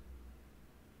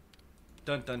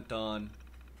 Dun dun dun.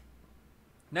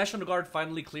 National Guard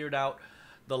finally cleared out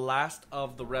the last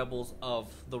of the rebels of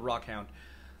the Rockhound.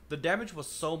 The damage was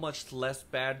so much less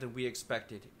bad than we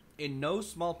expected, in no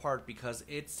small part because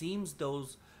it seems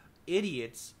those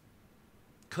idiots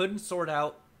couldn't sort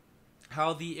out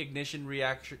how the ignition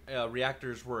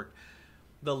reactors worked.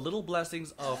 The little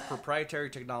blessings of proprietary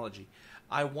technology.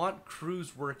 I want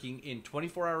crews working in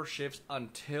 24-hour shifts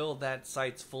until that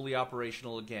site's fully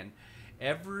operational again.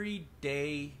 Every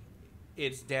day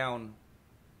it's down,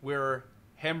 we're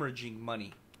hemorrhaging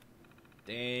money.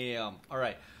 Damn.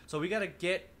 Alright, so we gotta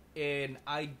get an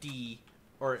ID,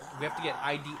 or we have to get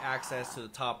ID access to the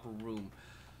top room.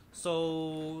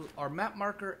 So our map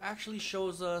marker actually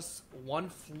shows us one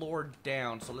floor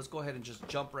down. So let's go ahead and just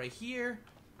jump right here,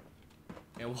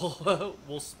 and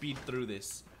we'll speed through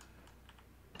this.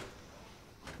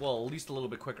 Well, at least a little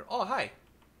bit quicker. Oh, hi.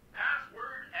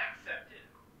 Password accepted.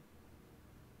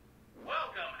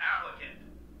 Welcome, applicant,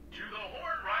 to the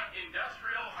Hornwright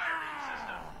Industrial Hiring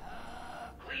System.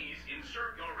 Please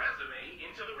insert your resume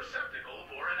into the receptacle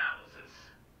for analysis.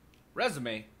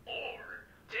 Resume? Or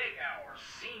take our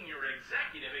senior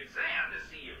executive exam to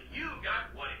see if you've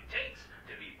got what it takes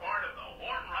to be part of the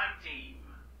Hornwright team.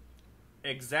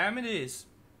 Exam it is.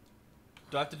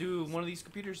 Do I have to do one of these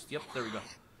computers? Yep, there we go.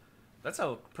 That's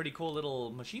a pretty cool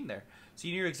little machine there.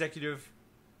 Senior Executive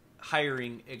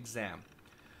Hiring Exam.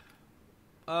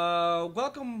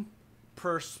 Welcome,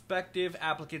 prospective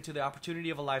applicant, to the opportunity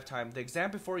of a lifetime. The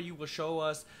exam before you will show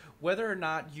us whether or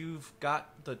not you've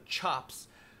got the chops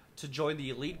to join the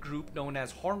elite group known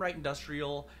as Hornwright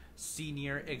Industrial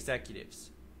Senior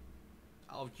Executives.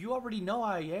 Oh, you already know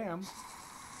I am.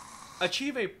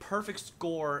 Achieve a perfect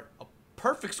score,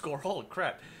 holy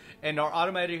crap, and our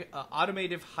automated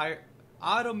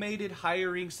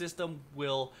hiring system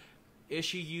will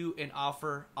issue you an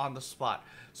offer on the spot.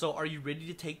 So are you ready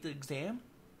to take the exam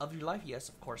of your life? Yes,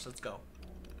 of course. Let's go.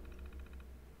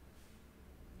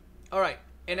 Alright.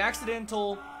 An accident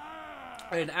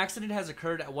has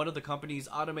occurred at one of the company's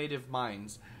automated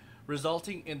mines,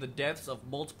 resulting in the deaths of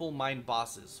multiple mine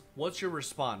bosses. What's your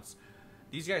response?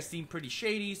 These guys seem pretty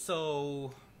shady,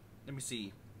 so let me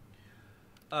see.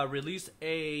 Release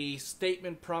a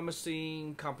statement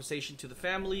promising compensation to the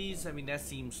families. I mean, that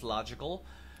seems logical.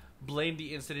 Blame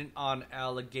the incident on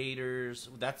alligators.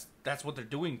 That's what they're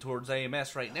doing towards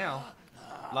AMS right now.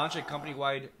 Launch a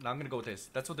company-wide... No, I'm going to go with this.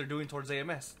 That's what they're doing towards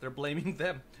AMS. They're blaming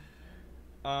them.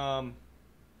 Alright,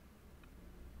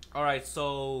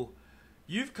 so...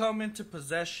 You've come into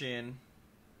possession...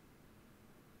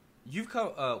 You've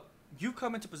come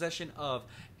into possession of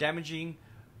damning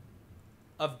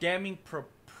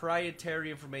proprietary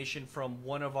information from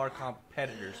one of our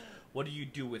competitors. What do you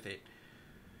do with it?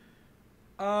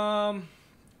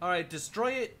 Alright,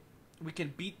 destroy it. We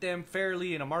can beat them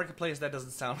fairly in a marketplace. That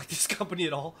doesn't sound like this company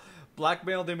at all.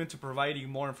 Blackmail them into providing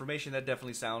more information. That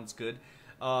definitely sounds good.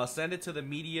 Send it to the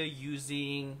media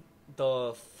using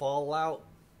the fallout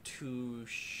to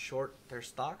short their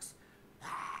stocks.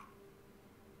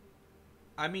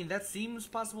 I mean, that seems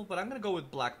possible, but I'm going to go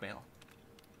with blackmail.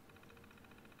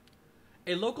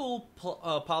 A local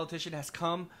politician has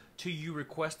come to you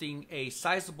requesting a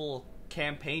sizable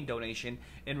campaign donation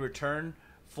in return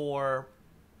for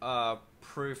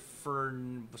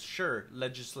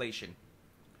legislation.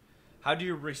 How do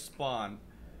you respond?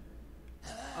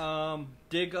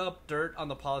 Dig up dirt on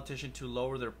the politician to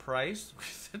lower their price.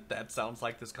 That sounds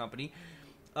like this company.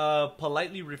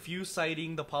 Politely refuse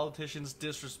citing the politician's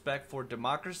disrespect for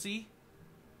democracy.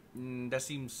 That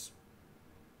seems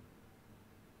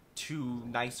too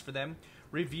nice for them.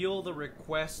 Reveal the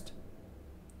request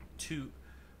to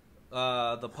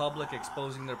the public,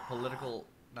 exposing their political...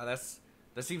 Now that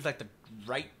seems like the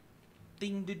right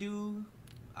thing to do.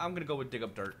 I'm gonna go with dig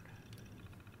up dirt.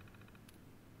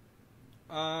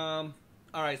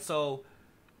 Alright, so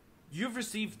you've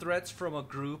received threats from a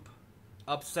group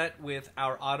upset with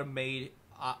our automation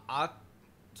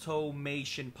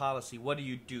policy. What do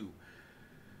you do?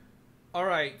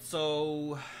 Alright,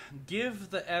 so give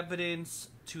the evidence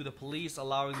to the police,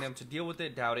 allowing them to deal with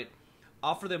it. Doubt it.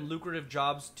 Offer them lucrative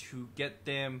jobs to get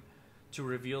them to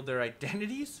reveal their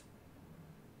identities.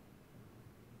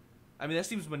 I mean, that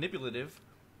seems manipulative.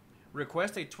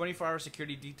 Request a 24-hour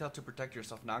security detail to protect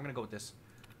yourself. Now I'm going to go with this.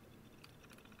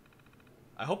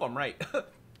 I hope I'm right.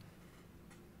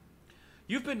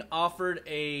 You've been offered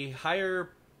a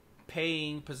higher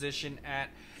paying position at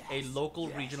a local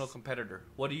regional competitor.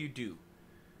 What do you do?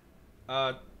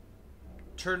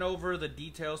 Turn over the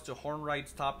details to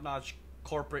Hornwright's top-notch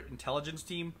corporate intelligence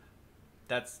team.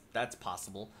 That's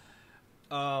possible.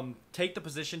 Take the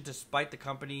position despite the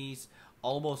company's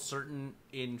almost certain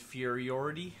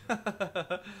inferiority.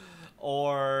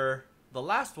 Or the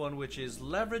last one, which is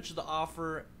leverage the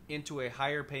offer into a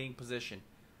higher paying position.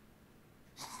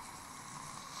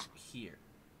 Here.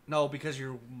 No, because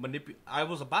you're I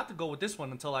was about to go with this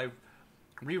one until I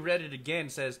reread it again.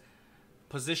 It says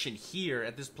position here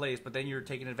at this place, but then you're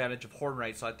taking advantage of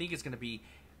Hornwright. So I think it's going to be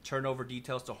turn over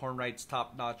details to Hornwright's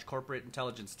top-notch corporate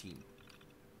intelligence team.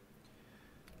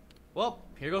 Well,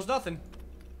 here goes nothing.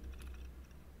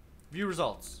 View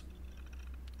results.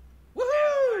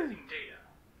 Woohoo! Data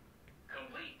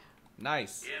complete.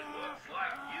 Nice. It looks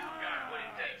like you've got what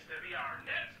it takes to be our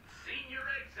next senior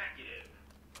executive.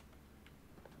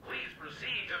 Please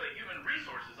proceed to the Human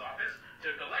Resources Office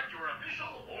to collect your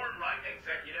official Hornwright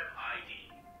Executive ID.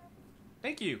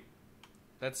 Thank you.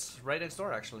 That's right next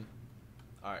door, actually.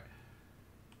 Alright.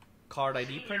 Card ID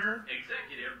Senior printer?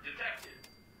 Executive detected.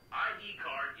 ID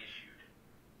card issued.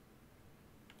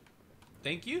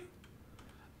 Thank you.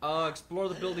 Explore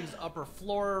the building's upper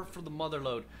floor for the mother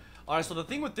lode. Alright, so the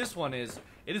thing with this one is,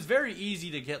 it is very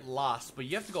easy to get lost, but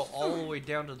you have to go all the way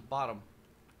down to the bottom.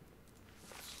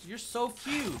 You're so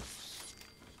cute.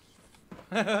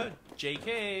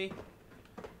 JK.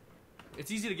 It's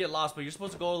easy to get lost, but you're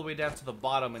supposed to go all the way down to the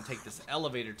bottom and take this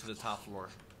elevator to the top floor.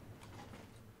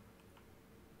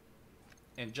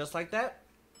 And just like that,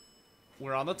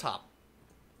 we're on the top.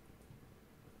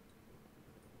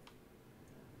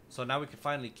 So now we can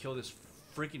finally kill this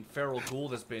freaking feral ghoul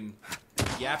that's been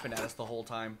yapping at us the whole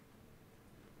time.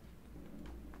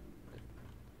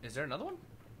 Is there another one?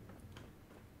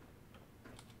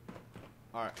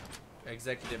 Alright.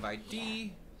 Executive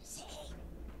ID.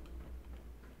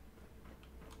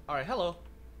 Alright, hello.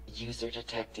 User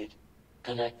detected.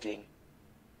 Connecting.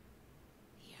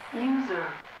 User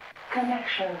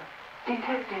connection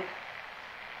detected.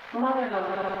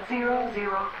 Motherlode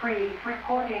 003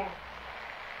 reporting.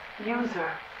 User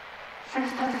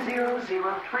System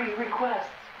 003 requests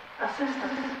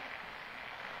assistance.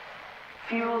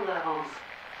 Fuel levels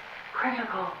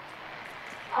critical.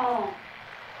 Hull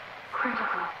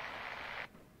critical.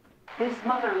 This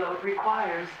motherlode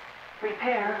requires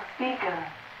repair beacon.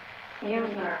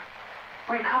 User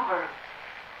recover.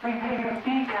 Repair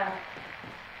beacon.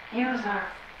 User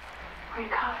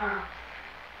recover.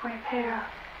 Repair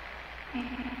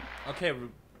beacon. Okay,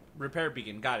 repair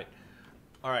beacon. Got it.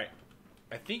 Alright.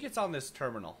 I think it's on this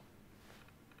terminal.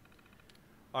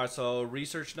 Alright, so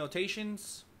research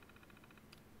notations.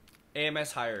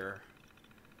 AMS hire.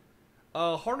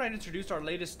 Horror Night introduced our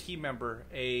latest team member,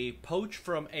 a poach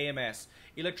from AMS,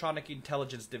 Electronic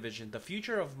Intelligence Division, the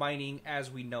future of mining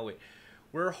as we know it.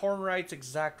 Were Horror Night's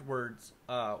exact words.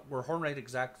 When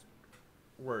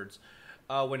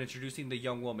introducing the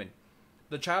young woman.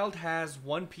 The child has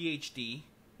 1 PhD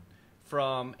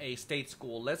from a state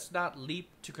school. Let's not leap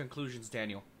to conclusions,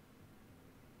 Daniel.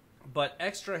 But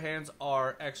extra hands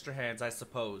are extra hands, I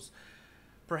suppose.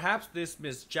 Perhaps this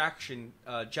Miss Jackson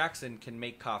can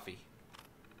make coffee.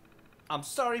 I'm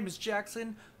sorry, Miss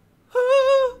Jackson.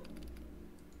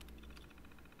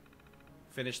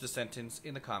 Finish the sentence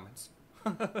in the comments.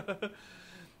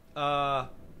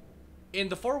 In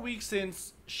the 4 weeks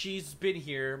since she's been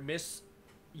here,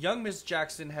 young Miss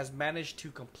Jackson has managed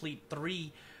to complete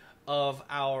 3 of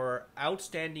our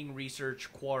outstanding research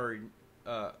on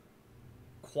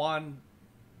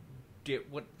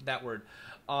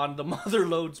the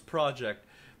Motherlodes project.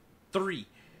 3.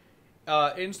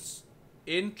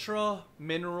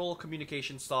 Intra-mineral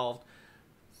communication solved.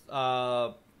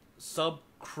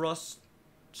 Subcrustal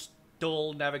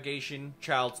navigation,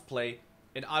 child's play.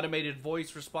 An automated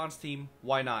voice response team,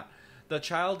 why not? The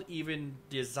child even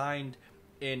designed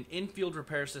an infield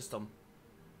repair system.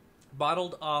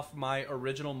 Bottled off my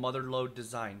original Motherlode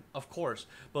design, of course,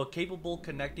 but capable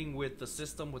connecting with the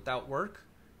system without work?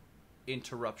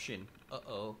 Interruption.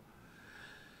 Uh-oh.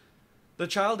 The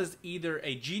child is either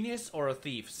a genius or a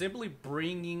thief, simply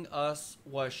bringing us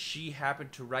what she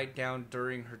happened to write down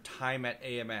during her time at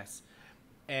AMS.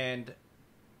 And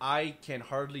I can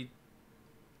hardly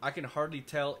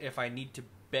tell if I need to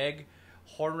beg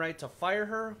Hornwright to fire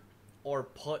her or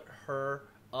put her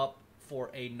up for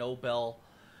a Nobel.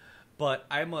 But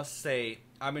I must say,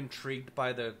 I'm intrigued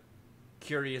by the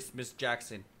curious Miss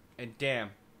Jackson. And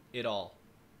damn it all,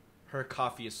 her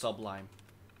coffee is sublime.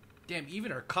 Damn,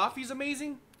 even her coffee's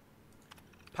amazing?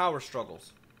 Power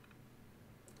struggles.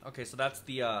 Okay, so that's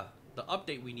the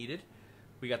update we needed.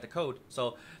 We got the code.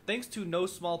 So, thanks to no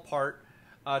small part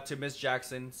to Miss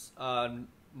Jackson's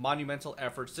monumental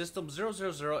efforts, System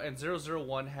 000 and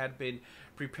 001 had been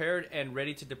prepared and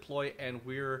ready to deploy, and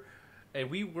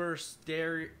we were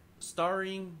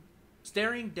staring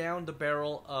down the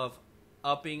barrel of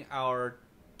upping our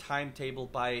timetable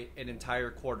by an entire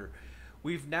quarter.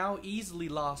 We've now easily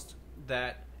lost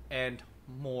that and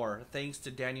more, thanks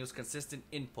to Daniel's consistent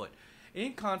input,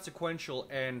 inconsequential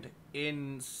and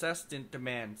incessant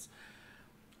demands,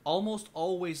 almost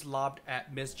always lobbed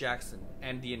at Miss Jackson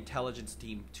and the intelligence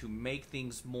team to make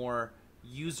things more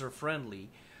user-friendly,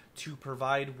 to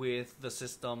provide with the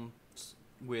system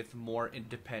with more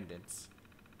independence.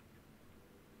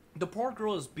 The poor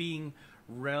girl is being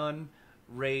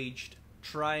raged,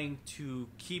 trying to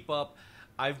keep up.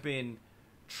 I've been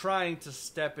trying to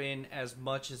step in as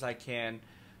much as I can.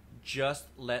 Just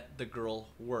let the girl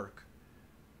work.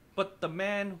 But the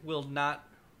man will not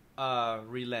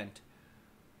relent.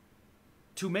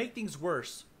 To make things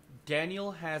worse,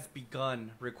 Daniel has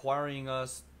begun requiring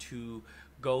us to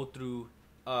go through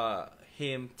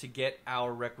him to get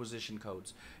our requisition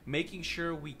codes, making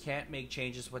sure we can't make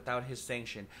changes without his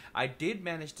sanction. I did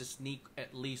manage to sneak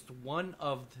at least one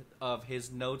of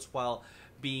his notes while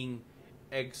being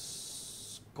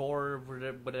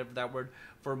whatever that word,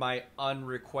 for my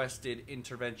unrequested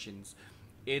interventions.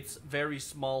 It's very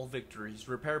small victories.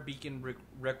 Repair beacon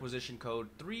requisition code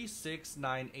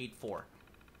 36984.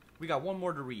 We got one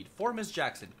more to read. For Miss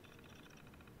Jackson.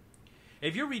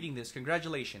 If you're reading this,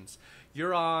 congratulations.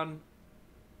 You're on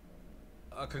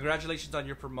Congratulations on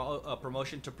your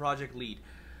promotion to project lead.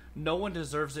 No one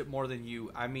deserves it more than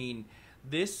you. I mean,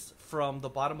 this from the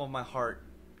bottom of my heart.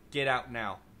 Get out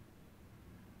now.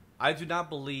 I do not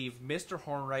believe Mr.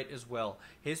 Hornwright as well.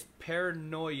 His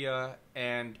paranoia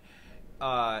and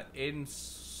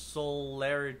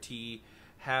insularity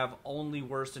have only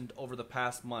worsened over the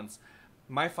past months.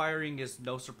 My firing is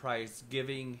no surprise,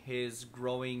 given his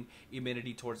growing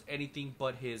immunity towards anything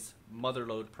but his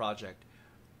motherlode project.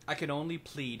 I can only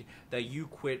plead that you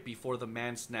quit before the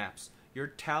man snaps. Your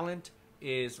talent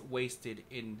is wasted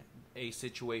in a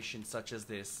situation such as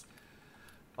this.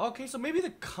 Okay, so maybe the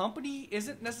company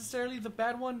isn't necessarily the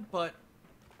bad one, but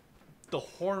the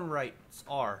Hornwrights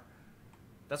are.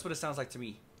 That's what it sounds like to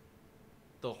me.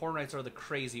 The Hornwrights are the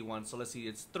crazy ones. So let's see,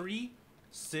 it's 3,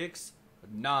 6,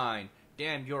 9.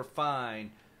 Damn, you're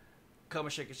fine. Come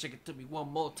and shake it to me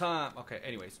one more time. Okay,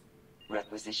 anyways.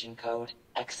 Requisition code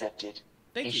accepted.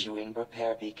 Thank you. Issuing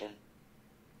repair beacon.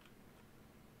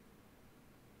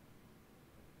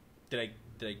 Did I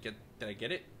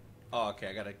get it? Oh, okay,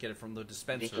 I gotta get it from the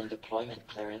dispenser. Beacon deployment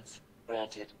clearance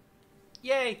granted.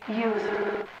 Yay!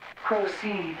 User,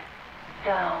 proceed.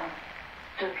 Down.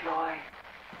 Deploy.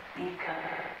 Beacon.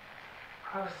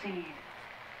 Proceed.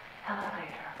 Elevator.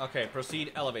 Okay,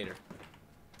 proceed elevator.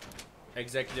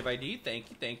 Executive ID,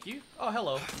 thank you. Oh,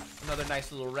 hello. Another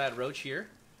nice little rad roach here.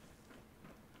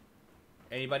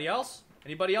 Anybody else?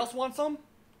 Anybody else want some?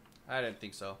 I didn't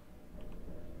think so.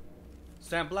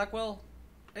 Sam Blackwell?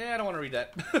 I don't want to read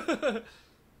that.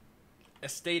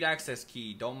 Estate access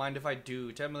key. Don't mind if I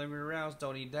do. 10mm rounds,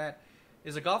 don't need that.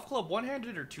 Is a golf club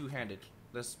one-handed or two-handed?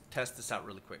 Let's test this out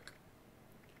really quick.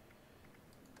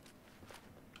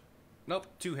 Nope,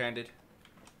 two-handed.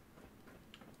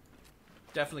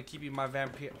 Definitely keeping my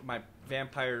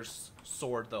vampire's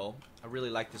sword though. I really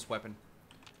like this weapon.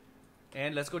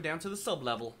 And let's go down to the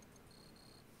sub-level.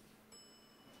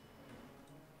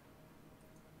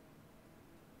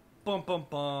 Bum bum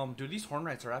bum. Dude, these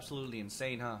Hornwrights are absolutely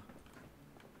insane, huh?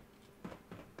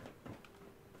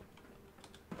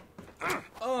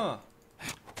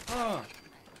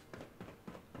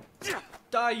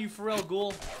 Die, you Pharrell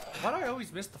Ghoul. Why do I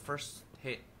always miss the first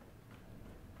hit?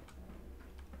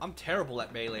 I'm terrible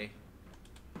at melee.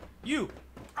 You!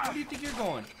 Where do you think you're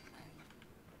going?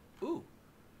 Ooh.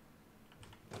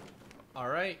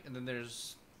 Alright, and then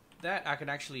there's that. I can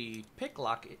actually pick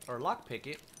lock it, or lock pick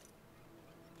it.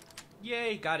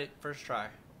 Yay, got it. First try.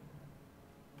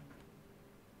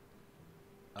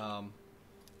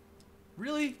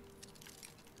 Really?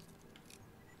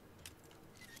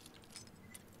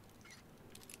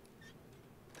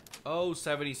 Oh,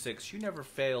 76. You never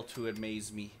fail to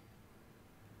amaze me.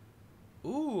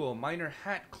 Ooh, a miner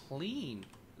hat clean.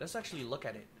 Let's actually look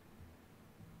at it.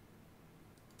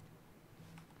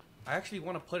 I actually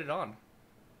want to put it on.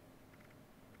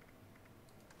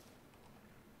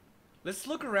 Let's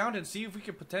look around and see if we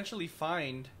can potentially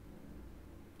find...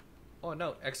 Oh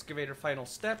no, excavator final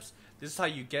steps. This is how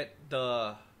you get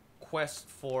the quest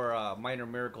for minor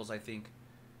miracles, I think.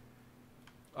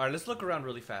 Alright, let's look around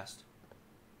really fast.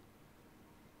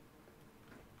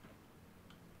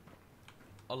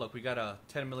 Oh look, we got a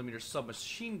 10mm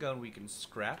submachine gun we can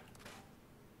scrap.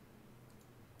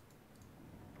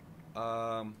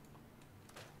 We'll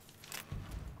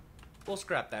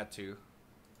scrap that too.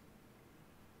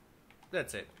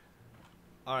 That's it.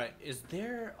 Alright, is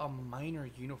there a miner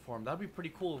uniform? That'd be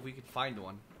pretty cool if we could find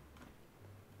one.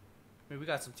 I mean, we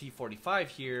got some T-45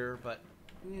 here, but...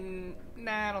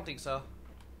 nah, I don't think so.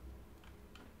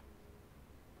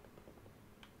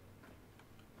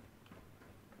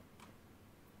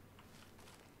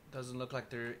 Doesn't look like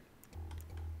there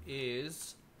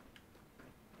is.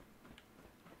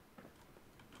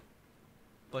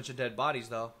 Bunch of dead bodies,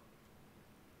 though.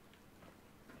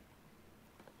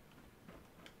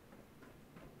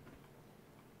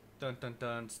 Dun dun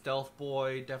dun. Stealth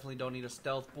boy. Definitely don't need a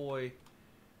stealth boy.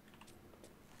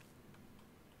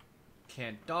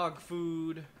 Canned dog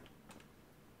food.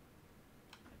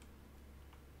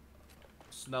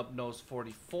 Snub nose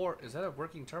 44. Is that a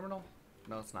working terminal?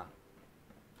 No, it's not.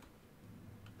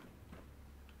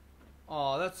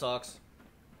 Oh, that sucks.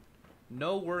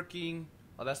 No working.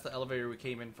 Oh, that's the elevator we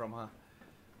came in from, huh?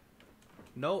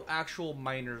 No actual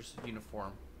miner's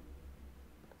uniform.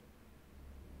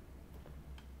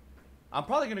 I'm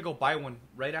probably gonna go buy one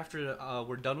right after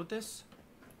we're done with this.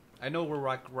 I know where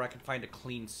I can find a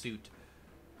clean suit.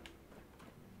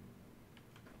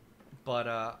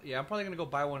 But yeah, I'm probably gonna go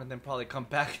buy one and then probably come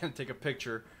back and take a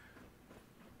picture.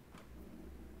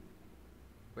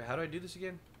 Wait, how do I do this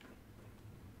again?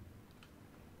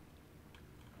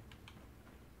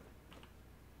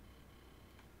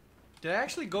 Did I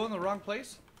actually go in the wrong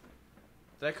place?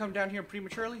 Did I come down here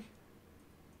prematurely?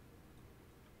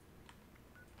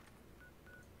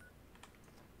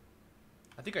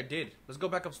 I think I did. Let's go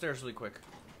back upstairs really quick.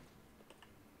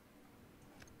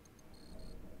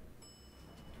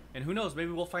 And who knows,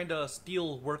 maybe we'll find a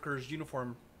steel worker's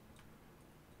uniform.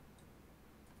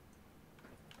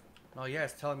 Oh yeah,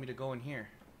 it's telling me to go in here.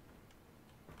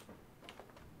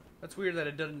 That's weird that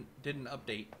it didn't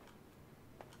update.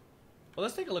 Well,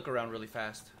 let's take a look around really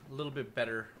fast. A little bit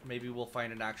better. Maybe we'll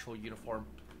find an actual uniform.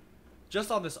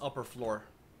 Just on this upper floor.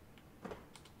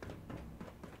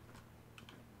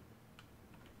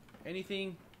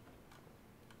 Anything?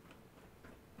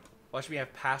 Watch me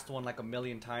have passed one like a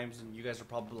million times and you guys are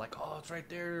probably like, oh, it's right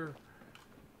there.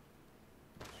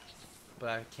 But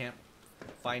I can't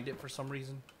find it for some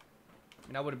reason. I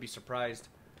mean, I wouldn't be surprised.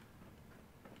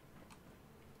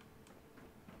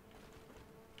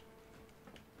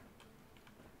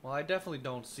 Well, I definitely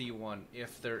don't see one,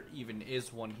 if there even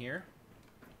is one here.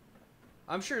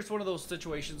 I'm sure it's one of those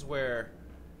situations where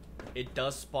it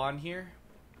does spawn here,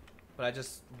 but I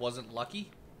just wasn't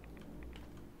lucky.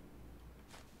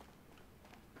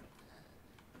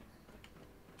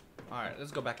 Alright,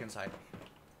 let's go back inside.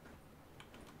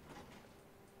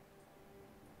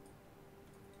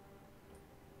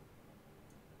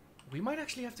 We might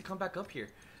actually have to come back up here.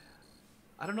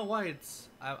 I don't know why it's...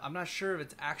 I'm not sure if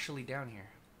it's actually down here.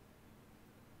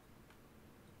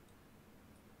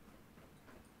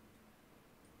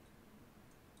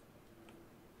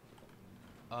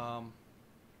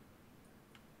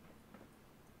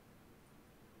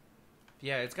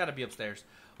 Yeah, it's got to be upstairs.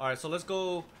 All right, so let's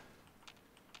go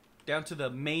down to the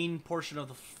main portion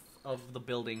of the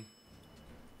building.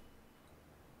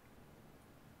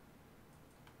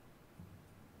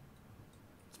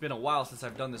 It's been a while since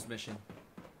I've done this mission.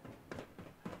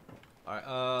 All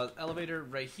right, elevator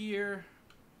right here.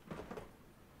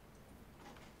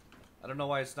 I don't know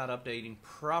why it's not updating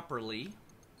properly.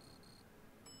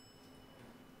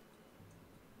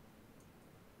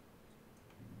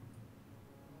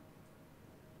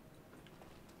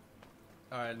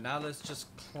 Alright, now let's just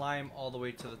climb all the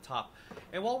way to the top.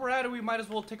 And while we're at it, we might as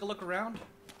well take a look around.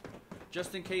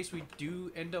 Just in case we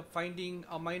do end up finding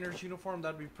a miner's uniform,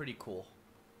 that'd be pretty cool.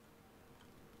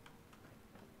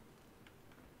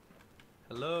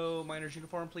 Hello, miner's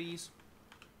uniform, please.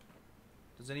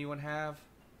 Does anyone have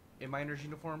a miner's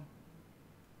uniform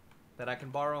that I can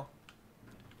borrow?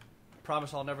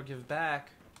 Promise I'll never give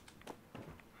back.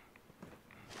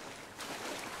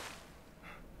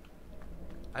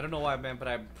 I don't know why, man, but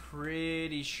I'm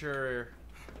pretty sure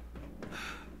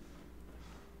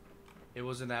it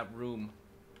was in that room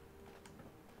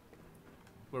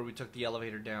where we took the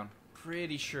elevator down.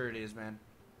 Pretty sure it is, man.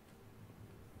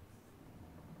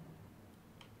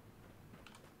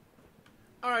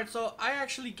 Alright, so I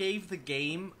actually gave the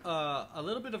game a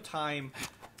little bit of time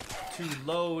to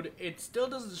load. It still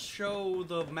doesn't show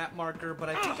the map marker, but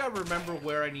I think I remember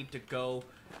where I need to go.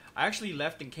 I actually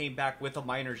left and came back with a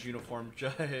miner's uniform,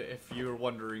 if you were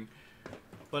wondering.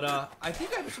 But I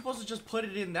think I'm supposed to just put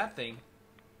it in that thing.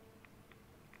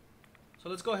 So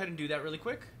let's go ahead and do that really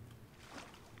quick.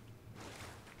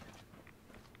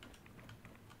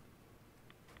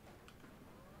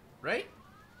 Right?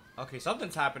 Okay,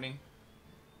 something's happening.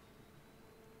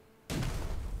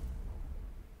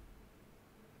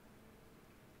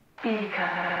 Beacon.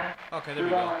 Okay, there we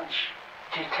go. Launch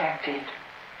detected.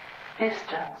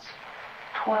 Distance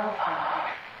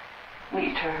 1200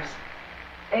 meters.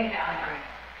 800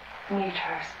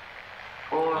 meters.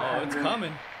 400 Oh, it's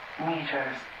coming.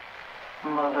 meters.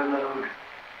 Mother load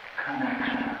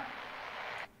connection.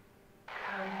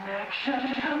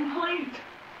 Connection complete.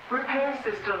 Repair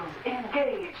systems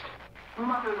engaged.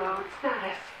 Mother load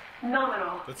status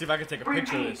nominal. Let's see if I can take a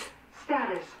picture of this.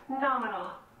 Status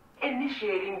nominal.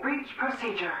 Initiating breach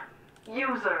procedure.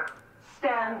 User,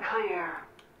 stand clear.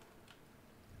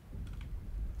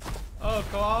 Oh,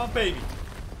 come on, baby.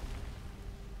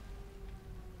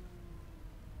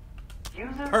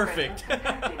 User Perfect. presence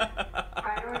detected.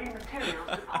 Priority materials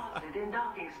deposited in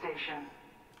docking station.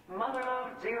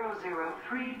 Motherload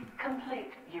 003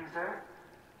 complete, user.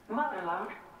 Motherload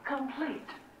complete.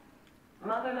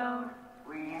 Motherload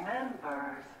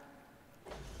remembers.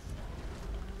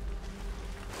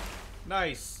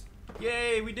 Nice.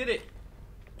 Yay, we did it.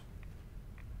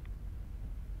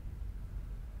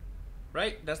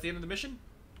 Right? That's the end of the mission?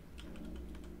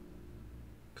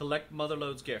 Collect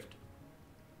Motherload's gift.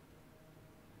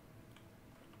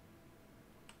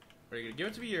 Are you gonna give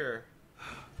it to me or...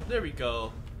 There we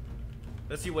go.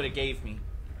 Let's see what it gave me.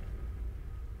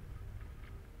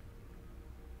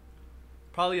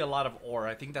 Probably a lot of ore.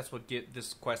 I think that's what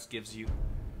this quest gives you.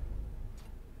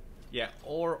 Yeah,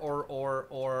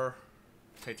 ore,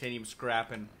 titanium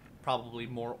scrap, and probably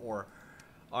more ore.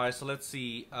 Alright, so let's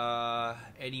see.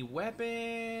 Any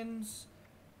weapons?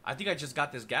 I think I just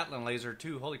got this Gatling laser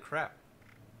too. Holy crap.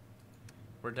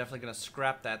 We're definitely gonna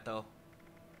scrap that though.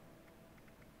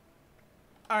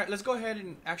 Alright, let's go ahead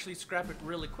and actually scrap it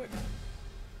really quick.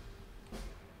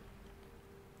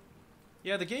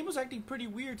 Yeah, the game was acting pretty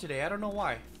weird today. I don't know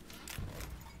why.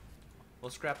 We'll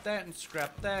scrap that and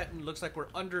scrap that, and looks like we're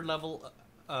under level,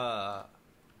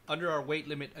 under our weight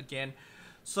limit again.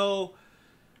 So,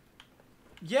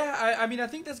 yeah, I mean, I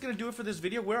think that's gonna do it for this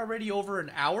video. We're already over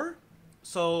an hour,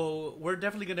 so we're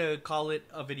definitely gonna call it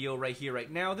a video right here,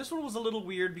 right now. This one was a little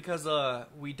weird because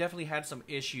we definitely had some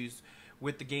issues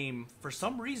with the game for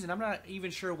some reason. I'm not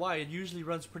even sure why. It usually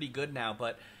runs pretty good now,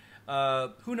 but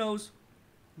who knows?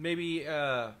 Maybe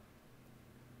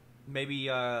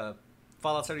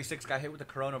Fallout 76 got hit with the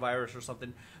coronavirus or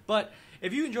something. But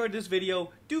if you enjoyed this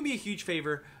video, do me a huge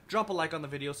favor, drop a like on the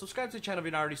video, subscribe to the channel if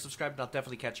you're not already subscribed, and I'll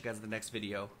definitely catch you guys in the next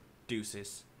video.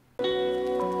 Deuces.